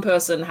 and there's one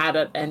person had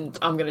it, and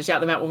I'm going to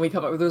shout them out when we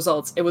come up with the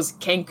results. It was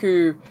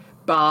Kenku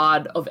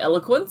Bard of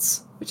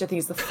Eloquence, which I think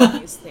is the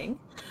funniest thing.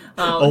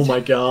 Oh my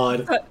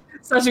god.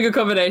 Such a good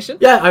combination.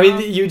 Yeah, I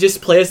mean, you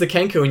just play as the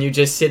Kenku and you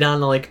just sit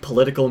on like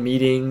political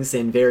meetings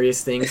and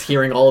various things,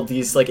 hearing all of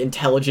these like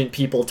intelligent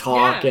people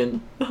talk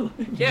and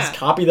just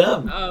copy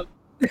them.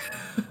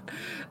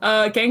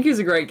 Kenku's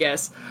a great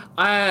guess.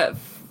 What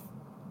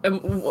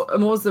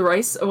was the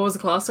race? What was the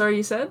class? Sorry,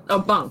 you said?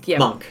 Oh, monk. Yeah,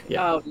 monk.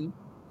 Yeah.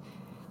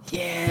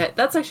 Yeah,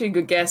 that's actually a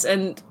good guess.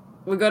 And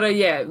we got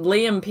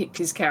Liam picked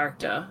his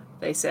character.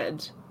 They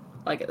said,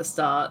 like at the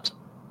start.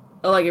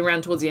 Like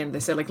around towards the end, they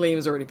said like Liam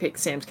has already picked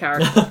Sam's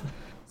character.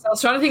 So I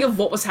was trying to think of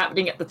what was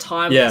happening at the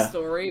time of the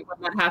story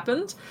when that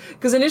happened.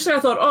 Because initially I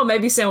thought,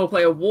 maybe Sam will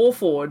play a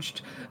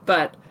Warforged,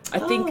 but I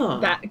think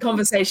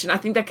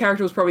that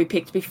character was probably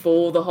picked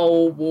before the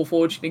whole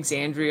Warforged in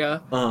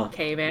Exandria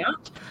came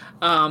out.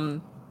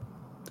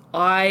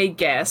 I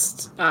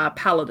guessed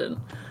Paladin.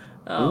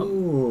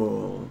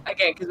 Ooh.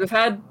 Again, because we've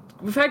had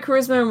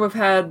charisma and we've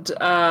had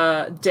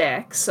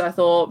Dex. I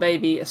thought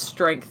maybe a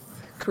strength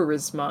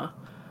charisma.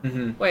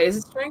 Mm-hmm. Wait, is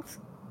it strength?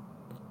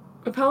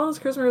 Are Paladin's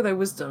charisma or are they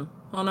wisdom?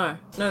 Oh no,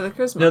 they're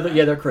charisma. No,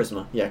 they're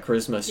charisma. Yeah,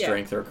 charisma,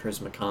 strength, or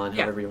charisma con,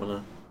 however you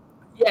want to.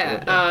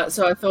 Yeah.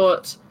 So I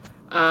thought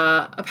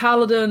a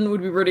paladin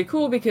would be really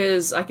cool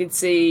because I could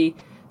see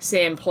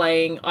Sam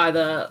playing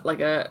either like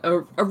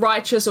a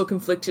righteous or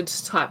conflicted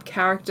type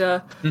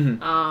character.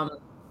 Mm-hmm.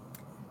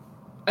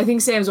 I think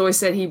Sam's always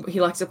said he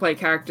likes to play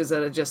characters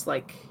that are just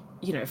like,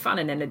 fun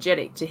and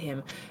energetic to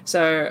him.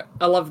 So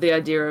I love the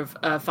idea of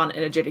a fun,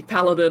 energetic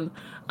paladin.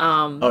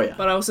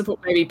 But I also put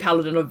maybe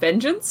Paladin of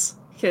Vengeance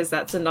because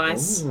that's a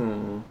nice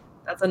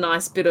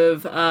bit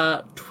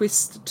of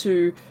twist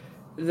to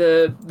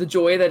the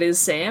joy that is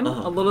Sam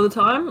a lot of the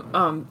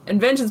time. And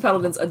Vengeance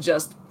Paladins are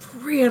just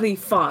really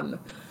fun.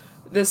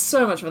 There's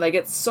so much fun. They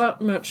get so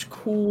much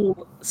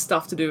cool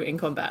stuff to do in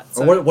combat.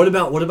 So. What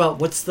about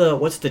what's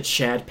the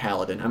Chad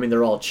Paladin? I mean,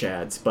 they're all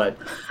Chads, but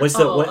what's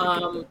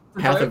the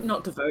path of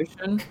not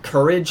devotion,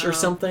 courage or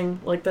something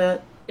like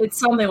that? It's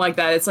something like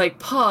that. It's like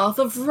path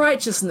of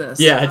righteousness.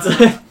 Yeah, it's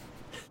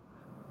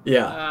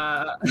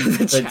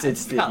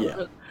it's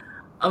Paladin.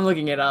 I'm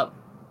looking it up.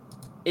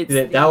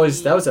 That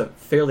was a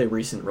fairly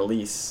recent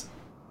release.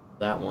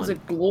 That one. Was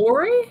it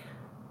Glory?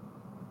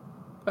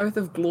 Oath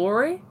of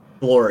Glory?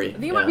 Glory. I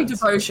think it might be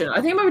Devotion.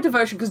 I think it might be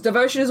Devotion because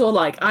Devotion is all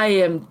like, I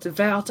am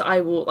devout, I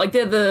will... Like,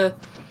 they're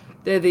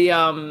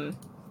the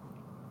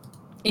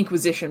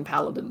Inquisition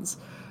Paladins.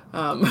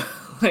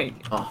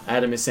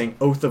 Adam is saying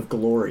Oath of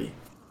Glory.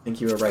 I think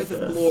you were right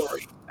there.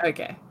 Glory.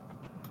 Okay.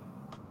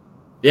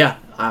 Yeah,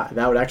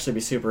 that would actually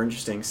be super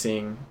interesting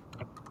seeing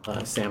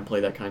Sam play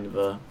that kind of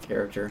a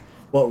character.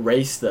 What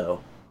race,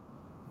 though,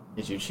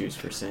 did you choose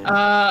for Sam?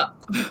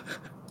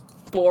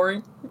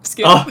 Boring.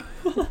 Skip. Oh.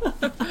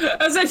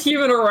 As a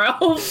human or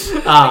elf.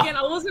 Again,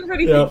 I wasn't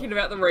really thinking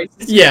about the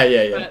races.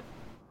 Yeah.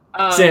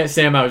 But,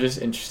 Sam, I was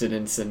just interested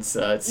in since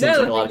it seems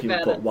like a lot of people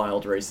put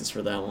wild races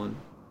for that one.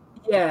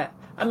 Yeah.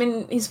 I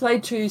mean, he's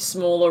played 2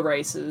 smaller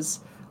races.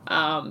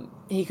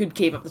 He could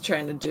keep up the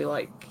trend and do,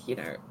 like, you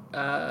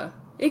know,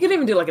 he could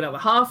even do, like, another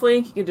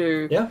halfling. He could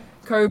do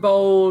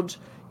kobold.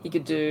 He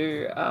could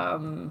do,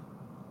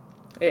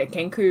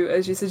 Kenku,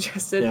 as you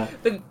suggested. Yeah.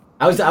 But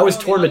I was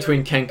torn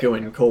between Kenku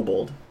and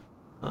kobold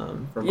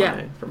for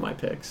my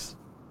picks.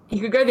 You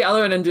could go the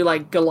other end and do,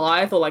 like,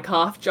 Goliath or, like,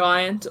 half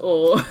giant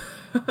or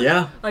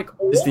like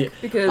orc,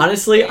 because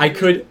honestly I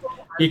could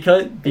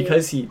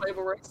because he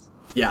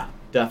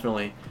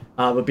definitely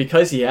but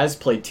because he has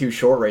played 2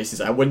 short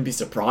races, I wouldn't be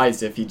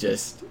surprised if he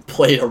just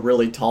played a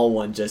really tall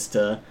one just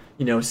to,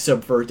 you know,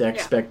 subvert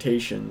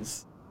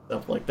expectations,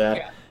 stuff like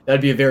that.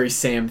 That'd be a very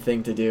Sam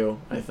thing to do,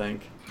 I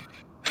think.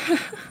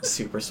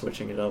 Super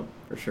switching it up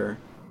for sure.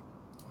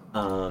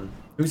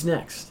 Who's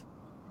next?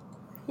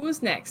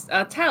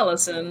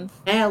 Taliesin.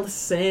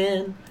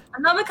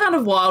 Another kind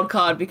of wild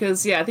card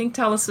because I think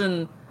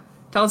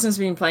Taliesin's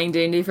been playing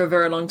D&D for a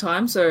very long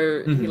time,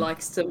 so he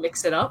likes to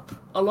mix it up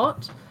a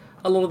lot.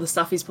 A lot of the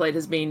stuff he's played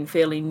has been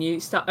fairly new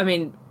stuff. I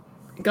mean,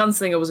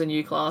 Gunslinger was a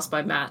new class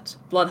by Matt.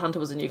 Bloodhunter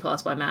was a new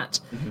class by Matt.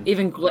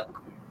 Even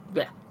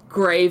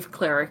Grave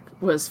Cleric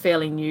was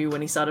fairly new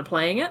when he started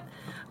playing it.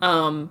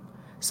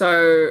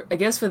 So I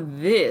guess for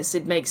this,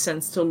 it makes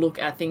sense to look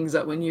at things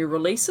that were new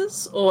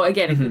releases, or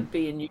again, it could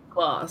be a new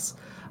class,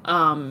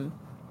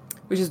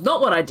 which is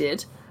not what I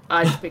did.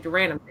 I just picked a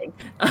random thing.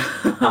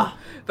 But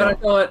I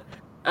thought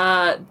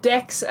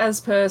Dex as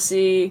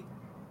Percy,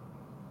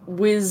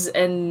 Wiz,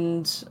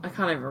 and I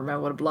can't even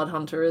remember what a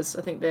Bloodhunter is.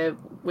 I think they're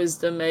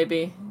Wisdom,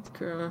 maybe.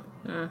 I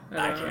don't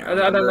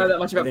know that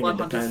much about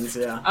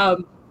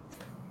Bloodhunters.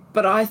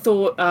 But I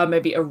thought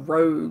maybe a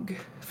Rogue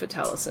for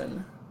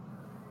Taliesin.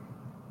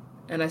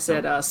 And I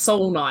said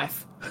Soul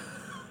Knife.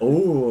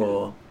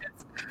 Ooh.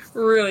 It's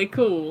really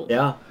cool.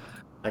 Yeah,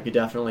 I could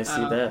definitely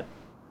see that.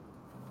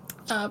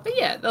 But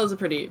yeah, that was a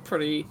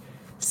pretty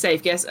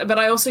safe guess. But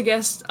I also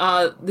guessed,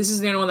 this is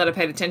the only one that I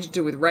paid attention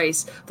to with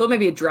race, thought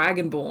maybe a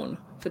Dragonborn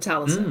for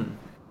Taliesin.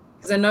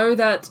 Because I know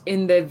that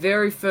in their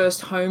very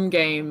first home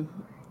game,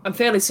 I'm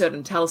fairly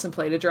certain Taliesin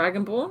played a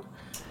Dragonborn.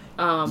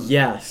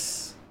 Yes.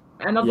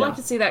 And I'd like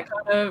to see that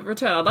kind of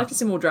return. I'd like to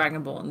see more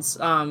Dragonborns,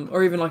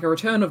 or even like a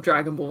return of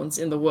Dragonborns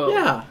in the world.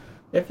 Yeah,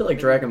 I feel like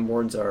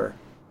Dragonborns are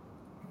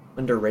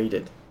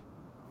underrated.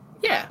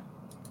 Yeah.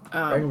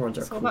 Dragonborns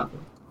are cool.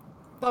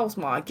 That was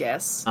my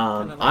guess.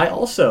 I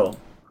also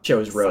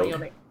chose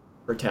Rogue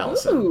for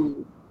Taliesin.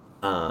 Ooh,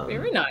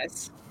 very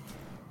nice.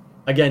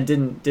 Again,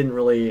 didn't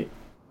really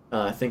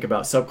think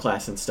about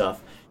subclass and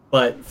stuff,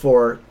 but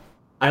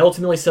I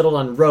ultimately settled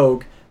on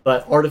Rogue,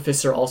 but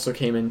Artificer also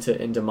came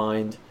into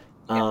mind.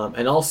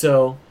 And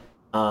also,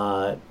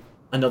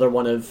 another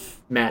one of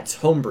Matt's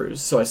homebrews.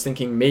 So I was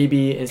thinking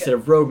maybe instead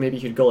of Rogue, maybe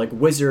he could go like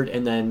Wizard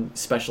and then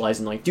specialize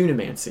in like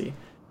Dunamancy.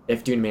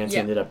 If Dunamancy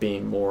ended up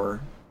being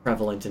more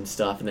prevalent and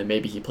stuff, and then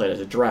maybe he played as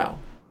a Drow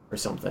or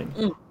something.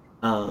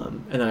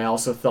 And then I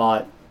also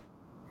thought,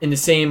 in the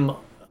same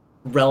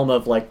realm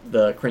of like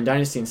the Kryn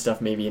Dynasty and stuff,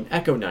 maybe an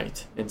Echo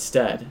Knight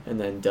instead, and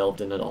then delved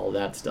into all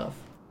that stuff.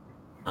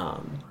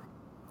 And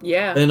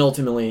then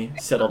ultimately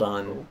settled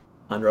on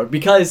Rogue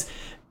because.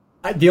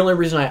 The only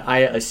reason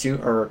I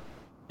assume or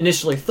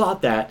initially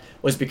thought that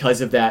was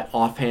because of that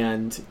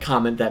offhand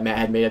comment that Matt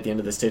had made at the end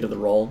of the State of the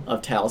Roll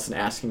of Taliesin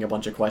asking a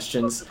bunch of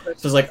questions. So I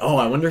was like, oh,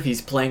 I wonder if he's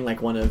playing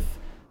like one of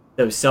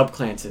those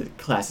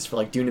subclasses for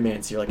like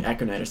Dunamancy or like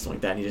Echo Knight or something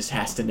like that, and he just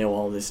has to know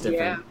all this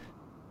different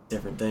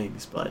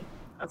things. But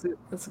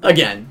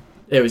again,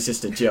 it was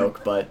just a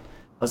joke. But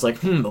I was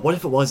like, but what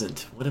if it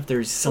wasn't? What if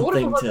there's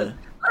something to?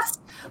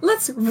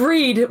 Let's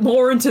read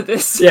more into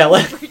this. Yeah,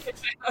 let's read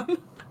it down.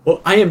 Well,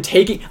 I am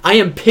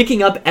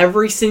picking up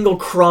every single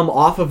crumb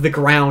off of the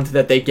ground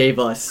that they gave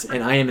us,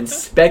 and I am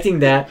inspecting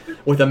that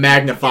with a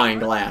magnifying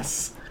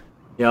glass.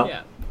 Yep.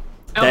 Yeah.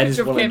 That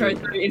is what I'm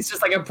doing. It's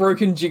just like a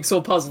broken jigsaw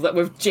puzzle that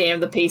we've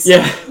jammed the pieces.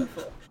 Yeah.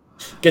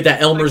 Get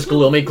that Elmer's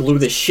glue. Let me glue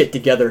this shit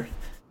together.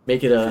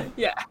 Make it a...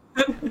 Yeah.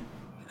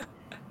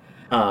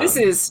 This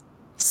is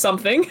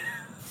something.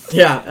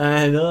 Yeah,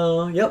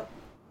 and, yep.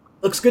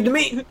 Looks good to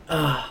me.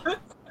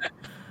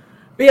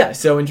 But yeah,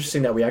 so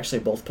interesting that we actually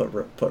both put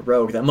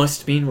Rogue. That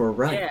must mean we're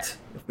right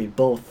if we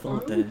both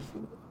thought that.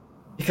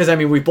 Because I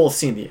mean, we've both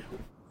seen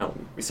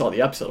we saw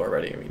the episode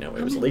already. You know,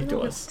 it was leaked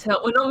to us.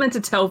 We're not meant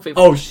to tell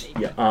people. Oh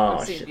yeah.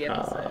 Oh shit.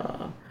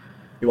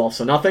 You all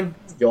saw nothing.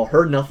 You all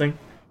heard nothing.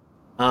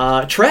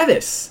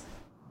 Travis.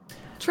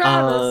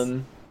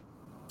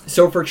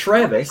 So for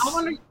Travis, I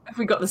wonder if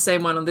we got the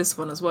same one on this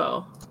one as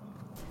well.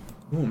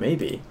 Ooh,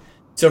 maybe.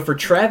 So for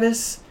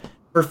Travis,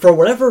 for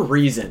whatever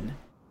reason,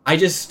 I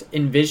just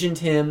envisioned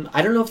him.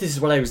 I don't know if this is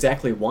what I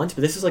exactly want,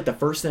 but this is like the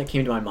first thing that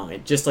came to my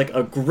mind. Just like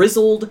a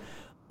grizzled,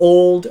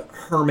 old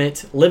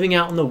hermit living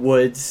out in the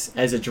woods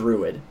as a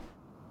druid.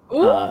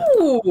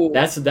 Ooh.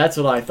 That's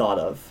what I thought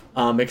of.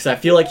 Because I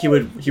feel like he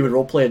would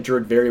roleplay a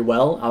druid very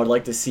well. I would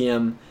like to see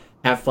him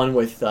have fun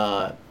with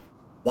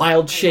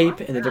wild shape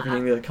and the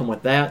different things that come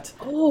with that.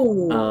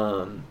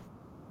 Oh.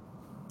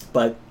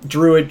 But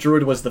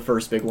druid was the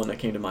first big one that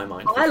came to my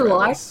mind. I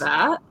like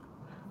that.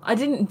 I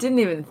didn't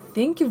even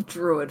think of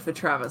druid for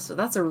Travis, so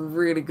that's a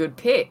really good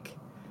pick.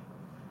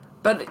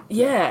 But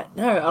yeah,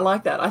 no, I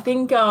like that. I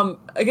think I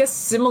guess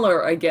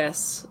similar. I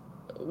guess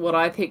what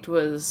I picked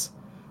was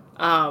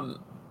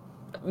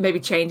maybe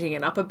changing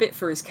it up a bit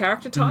for his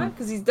character type,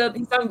 because he's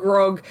done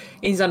Grog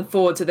and he's done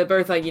Ford, so they're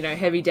both like, you know,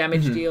 heavy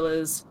damage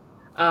dealers.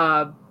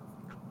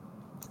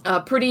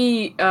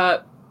 Pretty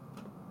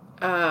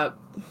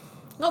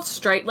not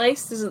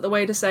straight-laced isn't the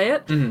way to say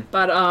it,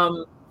 but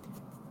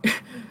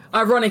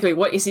ironically,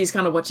 what you see is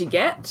kind of what you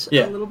get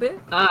a little bit.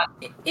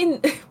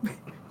 In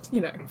you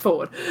know,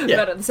 Ford,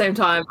 but at the same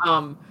time,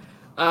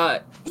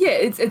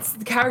 it's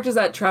the characters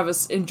that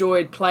Travis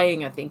enjoyed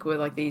playing. I think were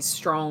like these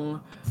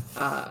strong,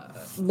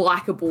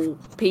 likable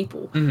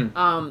people.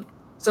 So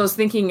I was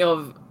thinking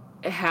of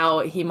how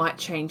he might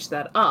change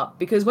that up,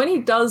 because when he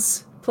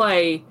does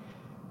play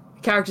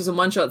characters in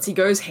one shots, he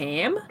goes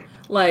ham.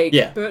 Like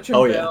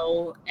Bertrand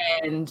Bell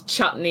and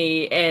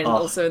Chutney, and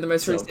also the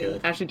most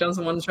recent Ashley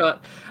Johnson one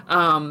shot.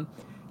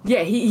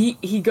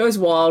 He goes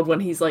wild when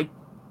he's like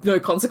no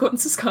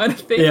consequences kind of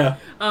thing. So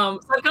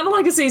I'd kind of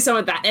like to see some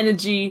of that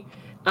energy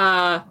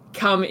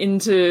come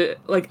into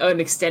like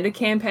an extended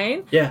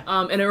campaign.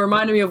 And it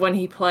reminded me of when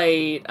he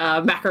played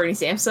Macaroni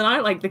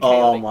Samsonite, like the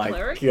chaotic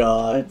cleric. Oh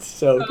my god,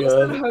 so good. I was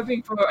kind of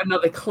hoping for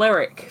another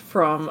cleric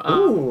from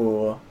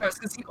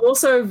because he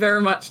also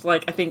very much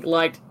like I think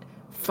liked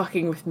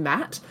fucking with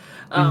Matt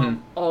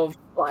of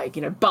like,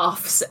 you know,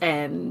 buffs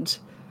and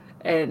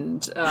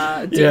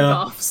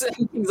debuffs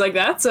and things like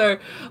that. So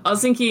I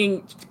was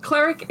thinking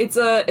cleric, it's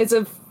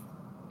a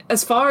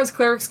as far as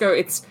clerics go,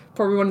 it's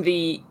probably one of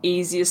the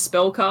easiest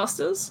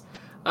spellcasters.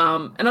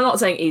 And I'm not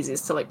saying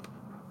easiest to like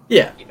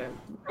you know,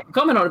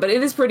 comment on it, but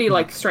it is pretty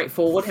like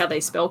straightforward how they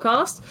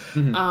spellcast.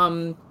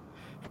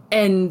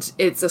 And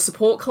it's a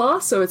support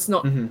class, so it's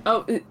not.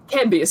 Oh, it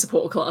can be a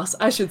support class,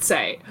 I should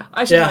say.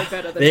 I should know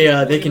better.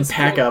 Than they can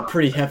pack a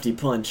pretty hefty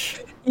punch.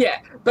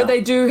 But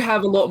they do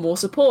have a lot more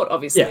support,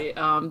 obviously,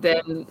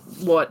 than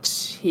what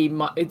he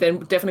might. Then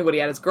definitely what he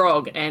had as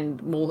Grog,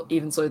 and more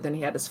even so than he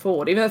had as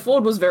Ford. Even though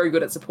Ford was very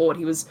good at support,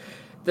 he was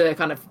the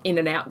kind of in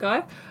and out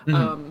guy.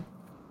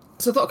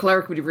 So I thought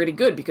cleric would be really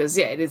good because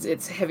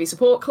it's a heavy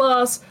support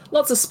class,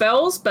 lots of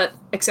spells, but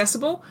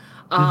accessible,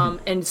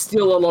 and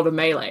still a lot of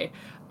melee.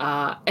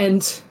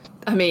 And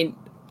I mean,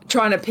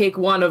 trying to pick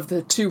one of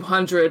the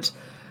 200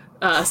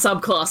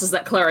 subclasses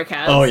that cleric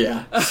has. Oh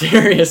yeah,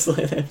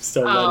 seriously, that's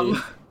so funny.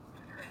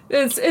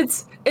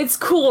 It's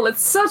cool.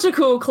 It's such a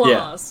cool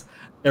class.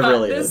 It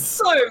really there's is.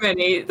 So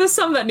many. There's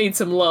some that need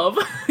some love,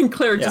 and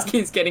cleric just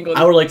keeps getting all.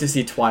 I would like to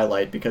see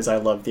Twilight because I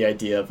love the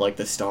idea of like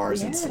the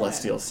stars and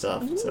celestial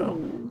stuff. Ooh.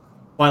 So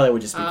Twilight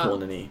would just be cool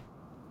to me.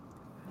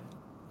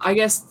 I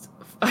guess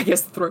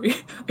 3.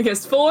 I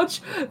guess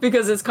Forge,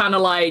 because it's kind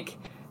of like.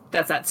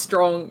 That's that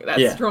strong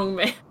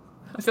man.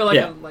 I feel like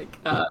I'm like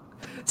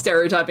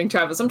stereotyping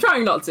Travis. I'm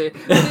trying not to.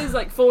 It is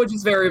like Forge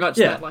is very much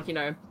that like, you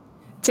know,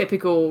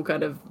 typical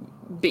kind of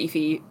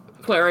beefy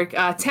cleric.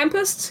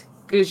 Tempest,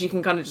 because you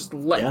can kind of just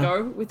let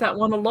go with that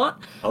one a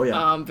lot.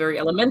 Very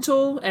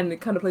elemental, and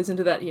it kind of plays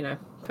into that, you know,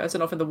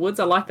 person off in the woods.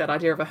 I like that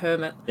idea of a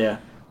hermit. And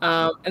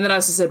then I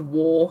also said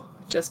war,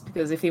 just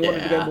because if he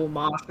wanted to go more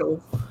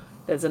martial,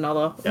 there's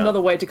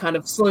another way to kind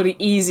of slowly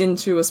ease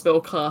into a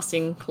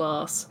spellcasting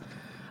class.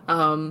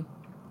 And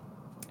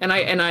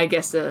I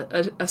guess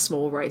a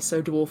small race,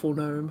 so dwarf or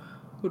gnome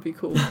would be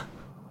cool.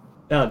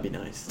 That would be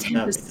nice.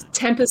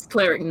 Tempest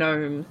cleric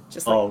gnome.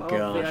 Just like,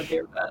 gosh. the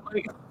idea of that.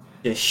 Like,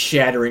 just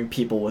shattering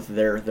people with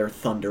their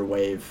thunder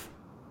wave.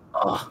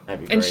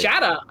 That'd be great. And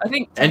shatter, I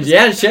think. And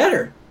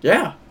shatter.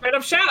 Yeah. Straight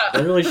up shatter.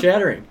 Literally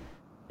shattering.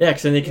 Yeah,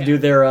 because then they can do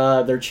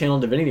their channel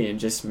divinity and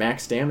just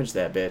max damage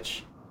that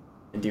bitch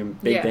and do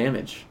big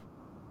damage.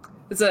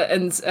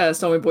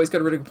 Stormy Boy's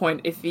got a really good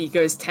point. If he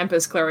goes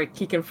Tempest Cleric,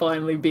 he can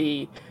finally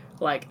be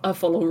like a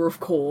follower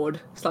of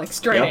Cord. It's like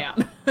straight out.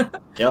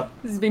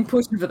 He's been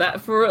pushing for that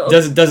for a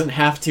doesn't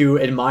have to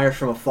admire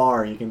from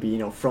afar. You can be, you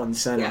know, front and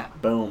center.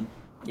 Boom.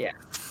 I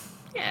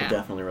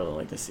definitely really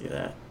like to see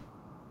that.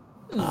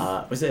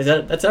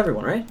 That's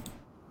everyone, right?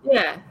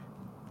 Yeah.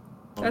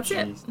 That's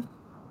it.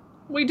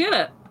 We did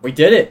it. We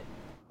did it.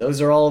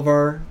 Those are all of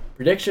our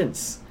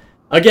predictions.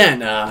 Again,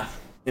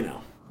 you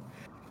know,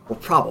 we're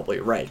probably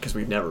right because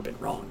we've never been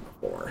wrong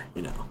before,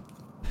 you know.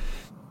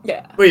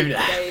 Yeah. You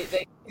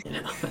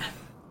know,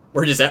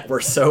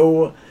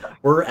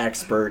 we're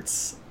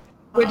experts.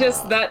 We're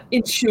just that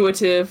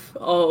intuitive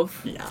of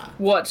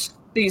what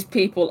these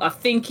people are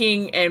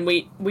thinking, and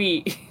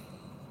we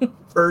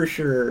For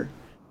sure.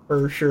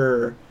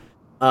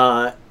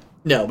 No,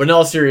 but in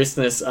all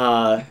seriousness,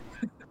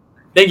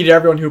 thank you to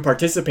everyone who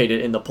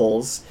participated in the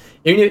polls.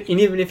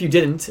 Even if you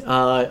didn't,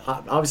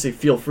 obviously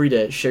feel free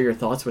to share your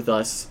thoughts with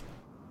us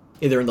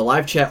either in the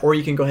live chat, or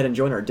you can go ahead and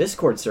join our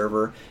Discord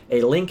server.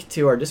 A link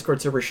to our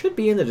Discord server should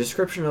be in the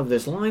description of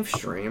this live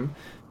stream.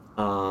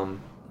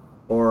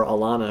 Or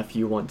Alana, if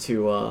you want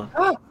to.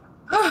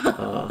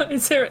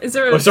 Is there?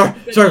 Oh, sorry,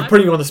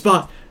 putting you on the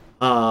spot.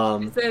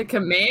 Is there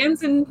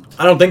commands in?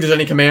 I don't think there's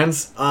any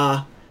commands.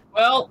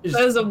 Well,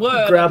 there's a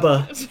word. Grab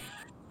a.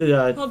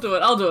 I'll do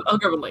it. I'll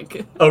grab a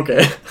link.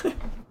 Okay.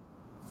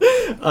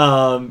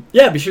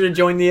 Yeah, be sure to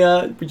join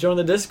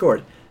the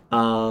Discord.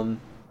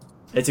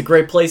 It's a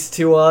great place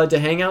to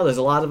hang out. There's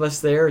a lot of us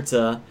there. It's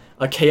a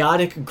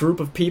chaotic group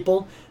of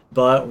people,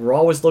 but we're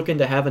always looking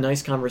to have a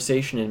nice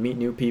conversation and meet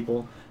new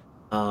people.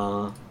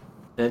 And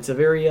it's a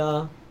very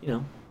an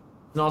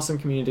awesome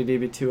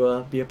community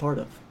to be a part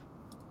of.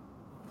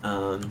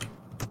 Nailed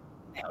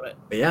it.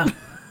 But yeah,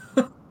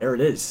 there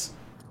it is.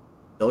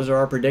 Those are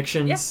our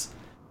predictions. Yep.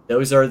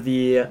 Those are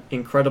the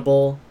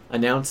incredible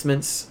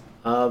announcements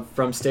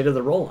from State of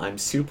the Roll. I'm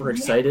super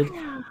excited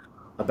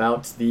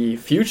about the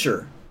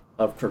future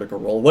of Critical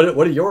Role.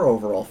 What are your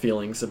overall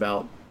feelings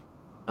about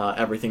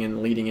everything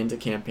and leading into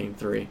Campaign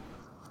 3?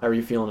 How are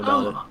you feeling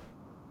about it?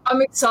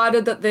 I'm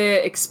excited that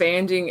they're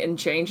expanding and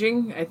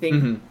changing. I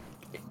think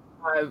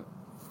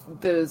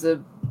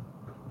they've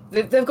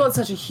got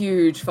such a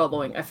huge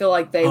following. I feel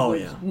like they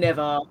would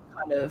never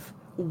kind of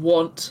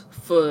want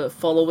for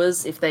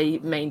followers if they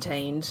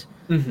maintained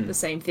the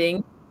same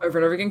thing over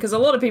and over again, because a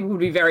lot of people would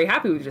be very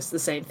happy with just the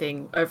same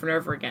thing over and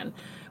over again,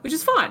 which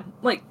is fine.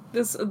 Like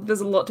there's a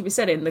lot to be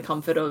said in the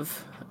comfort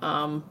of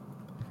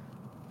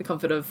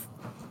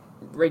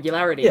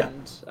regularity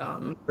and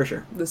for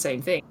sure the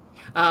same thing.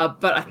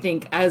 But I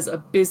think as a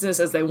business,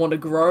 as they want to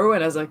grow,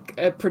 and as a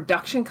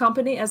production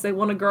company as they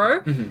want to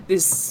grow,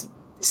 this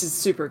is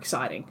super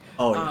exciting.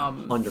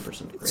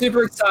 100%. It's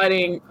super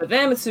exciting for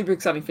them. It's super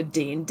exciting for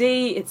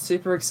D&D. It's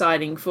super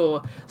exciting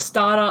for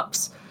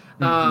startups.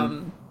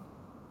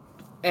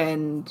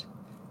 And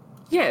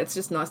yeah, it's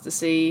just nice to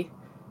see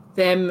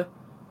them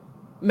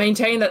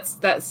maintain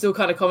that still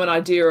kind of common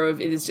idea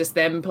of it is just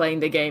them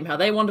playing the game how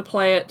they want to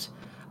play it.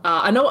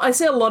 I know I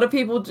see a lot of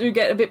people do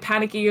get a bit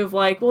panicky of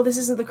like, well, this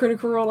isn't the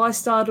Critical Role I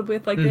started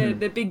with. Like they're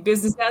big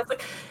business now. It's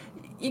like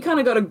you kind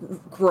of got to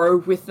grow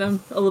with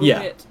them a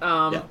little bit.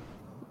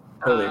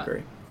 Totally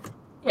agree.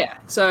 Yeah,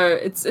 so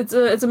it's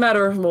a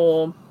matter of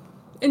more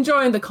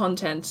enjoying the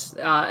content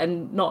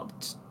and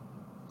not,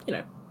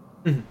 not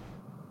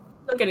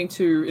getting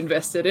too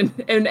invested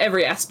in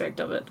every aspect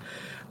of it,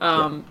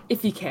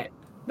 if you can.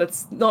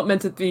 That's not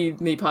meant to be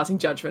me passing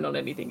judgment on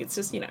anything. It's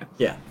just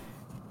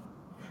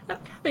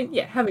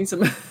having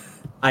some.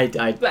 I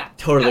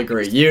totally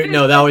agree.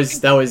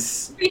 That was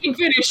speaking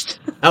finished.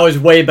 That was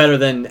way better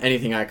than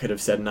anything I could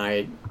have said, and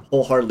I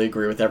wholeheartedly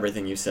agree with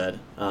everything you said.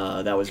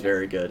 That was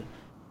very good.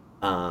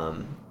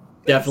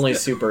 Definitely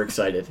super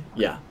excited.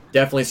 Yeah,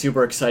 definitely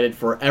super excited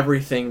for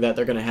everything that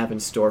they're going to have in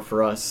store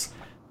for us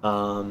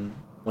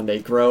when they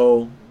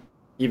grow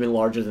even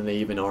larger than they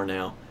even are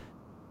now.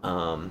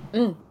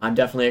 I'm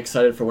definitely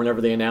excited for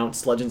whenever they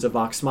announce Legends of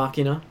Vox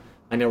Machina.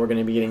 I know we're going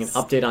to be getting an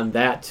update on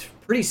that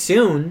pretty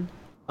soon.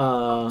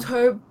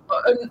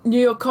 New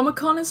York Comic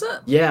Con, is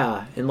it?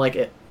 Yeah, in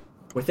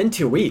within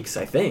 2 weeks,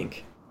 I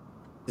think.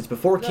 It's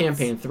before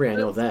Campaign 3, I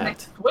know that.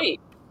 Next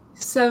week.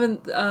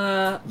 7th,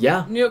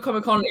 New York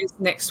Comic Con is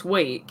next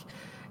week,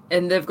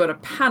 and they've got a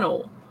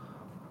panel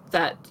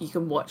that you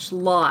can watch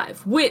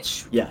live,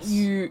 which so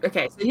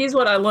here's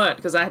what I learned,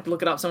 because I had to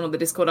look it up, someone on the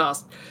Discord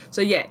asked.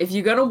 So yeah, if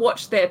you're going to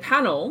watch their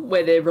panel,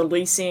 where they're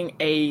releasing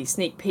a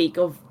sneak peek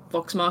of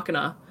Vox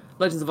Machina,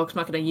 Legends of Vox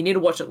Machina, you need to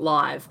watch it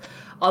live.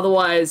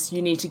 Otherwise,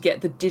 you need to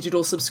get the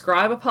digital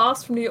subscriber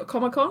pass from New York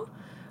Comic Con.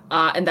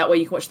 And that way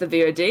you can watch the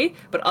VOD,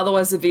 but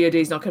otherwise the VOD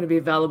is not going to be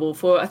available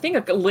for, I think,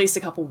 at least a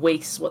couple of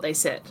weeks, is what they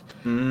said.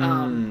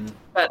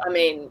 But I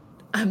mean,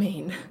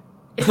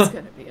 it's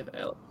going to be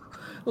available.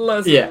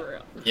 Let's be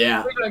real.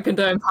 Yeah. We don't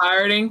condone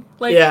pirating.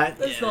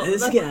 That's not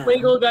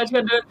legal, guys, you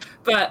can do it.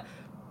 But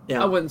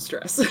I wouldn't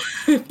stress.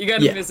 If you're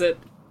going to visit,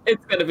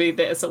 it's going to be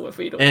there somewhere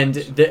for you to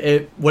watch.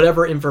 And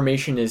whatever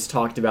information is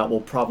talked about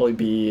will probably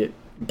be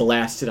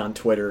blasted on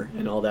Twitter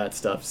and all that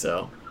stuff,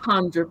 so...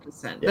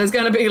 100%. Yeah. There's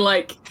going to be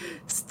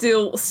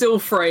still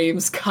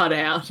frames cut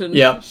out and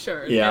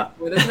shown. Yeah.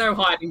 There's no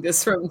hiding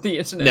this from the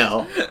internet.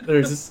 No,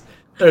 there's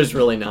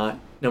really not.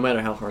 No matter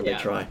how hard they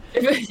try.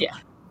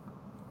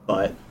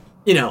 But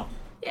not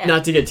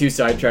to get too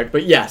sidetracked.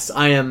 But yes,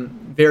 I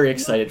am very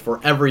excited for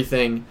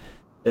everything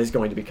that is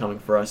going to be coming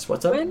for us.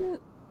 What's up?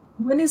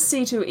 When is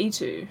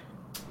C2E2?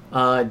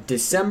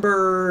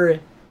 December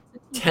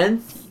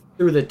 10th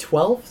through the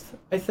 12th,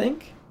 I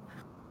think.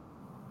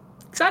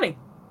 Exciting.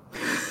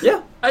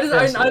 Yeah. I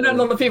know a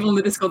lot of people in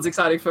the Discord's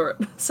excited for it.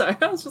 So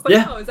I was just like,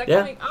 is that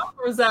coming up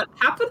or has that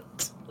happened?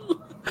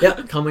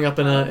 Coming up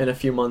in a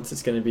few months.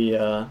 It's going to be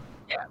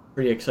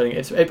pretty exciting.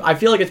 I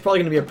feel like it's probably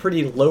going to be a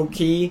pretty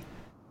low-key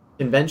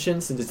convention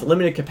since it's a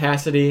limited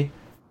capacity.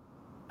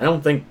 I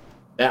don't think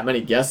that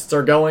many guests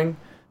are going.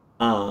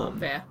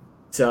 Fair.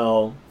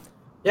 So,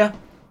 yeah.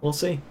 we'll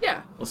see.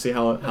 Yeah. We'll see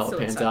how it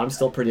pans out. I'm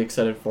still pretty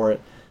excited for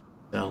it.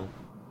 So,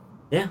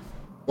 yeah.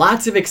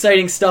 Lots of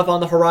exciting stuff on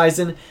the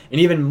horizon,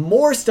 and even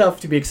more stuff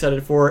to be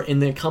excited for in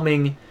the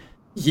coming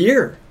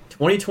year.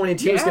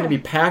 2022 is going to be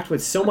packed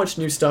with so much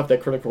new stuff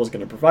that Critical Role is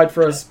going to provide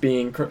for us,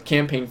 being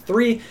Campaign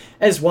 3,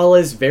 as well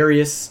as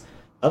various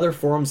other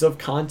forms of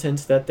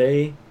content that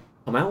they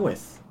come out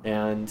with.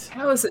 And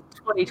how is it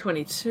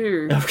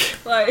 2022? Okay.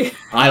 Like,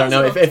 I don't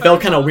know. It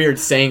felt kind of weird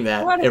saying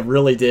that. It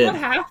really did. What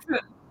happened?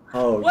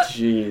 Oh,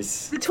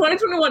 jeez. Did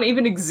 2021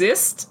 even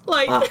exist?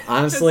 Like,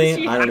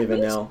 honestly, I don't even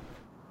know.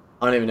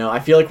 I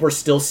feel like we're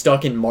still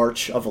stuck in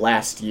March of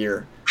last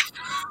year.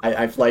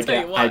 It's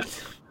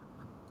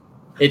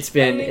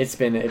been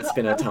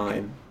a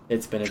time.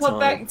 It's been a time.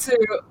 Back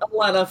to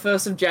Atlanta,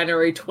 1st of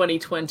January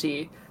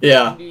 2020.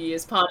 Yeah. New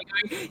Year's party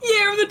going,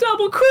 year of the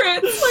double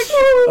crits! Like,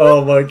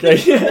 oh my god.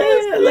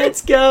 Yeah,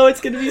 let's go.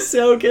 It's going to be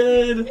so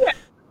good. Yeah.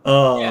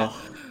 Oh. Yeah.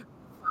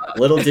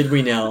 Little did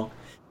we know.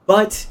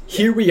 But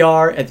here we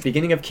are at the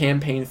beginning of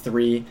Campaign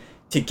 3,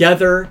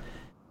 together,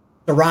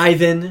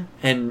 thriving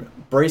and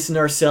bracing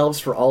ourselves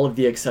for all of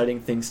the exciting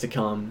things to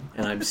come.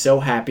 And I'm so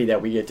happy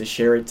that we get to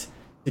share it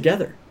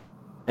together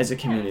as a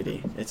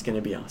community. It's going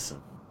to be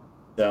awesome.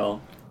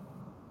 So,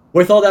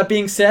 with all that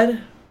being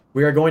said,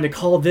 we are going to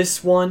call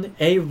this one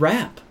a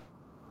wrap.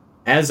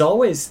 As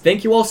always,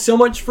 thank you all so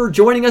much for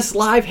joining us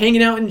live,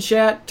 hanging out in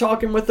chat,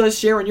 talking with us,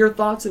 sharing your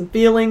thoughts and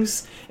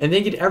feelings. And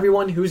thank you to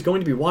everyone who's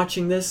going to be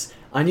watching this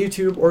on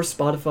YouTube or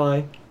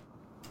Spotify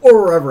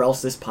or wherever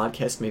else this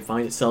podcast may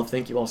find itself.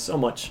 Thank you all so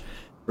much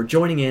for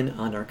joining in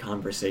on our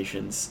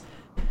conversations.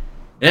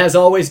 And as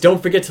always,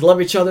 don't forget to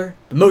love each other,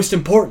 but most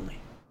importantly,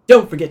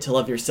 don't forget to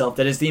love yourself.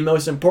 That is the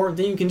most important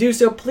thing you can do.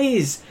 So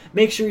please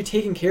make sure you're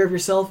taking care of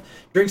yourself.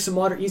 Drink some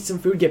water, eat some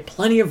food, get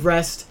plenty of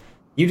rest.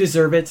 You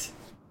deserve it.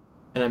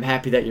 And I'm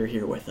happy that you're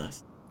here with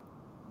us.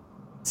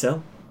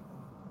 So,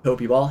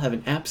 hope you all have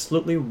an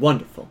absolutely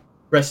wonderful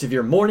rest of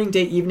your morning,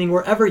 day, evening,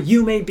 wherever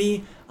you may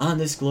be on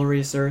this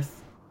glorious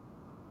earth.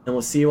 And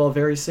we'll see you all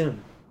very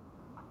soon.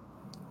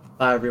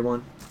 Bye,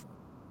 everyone.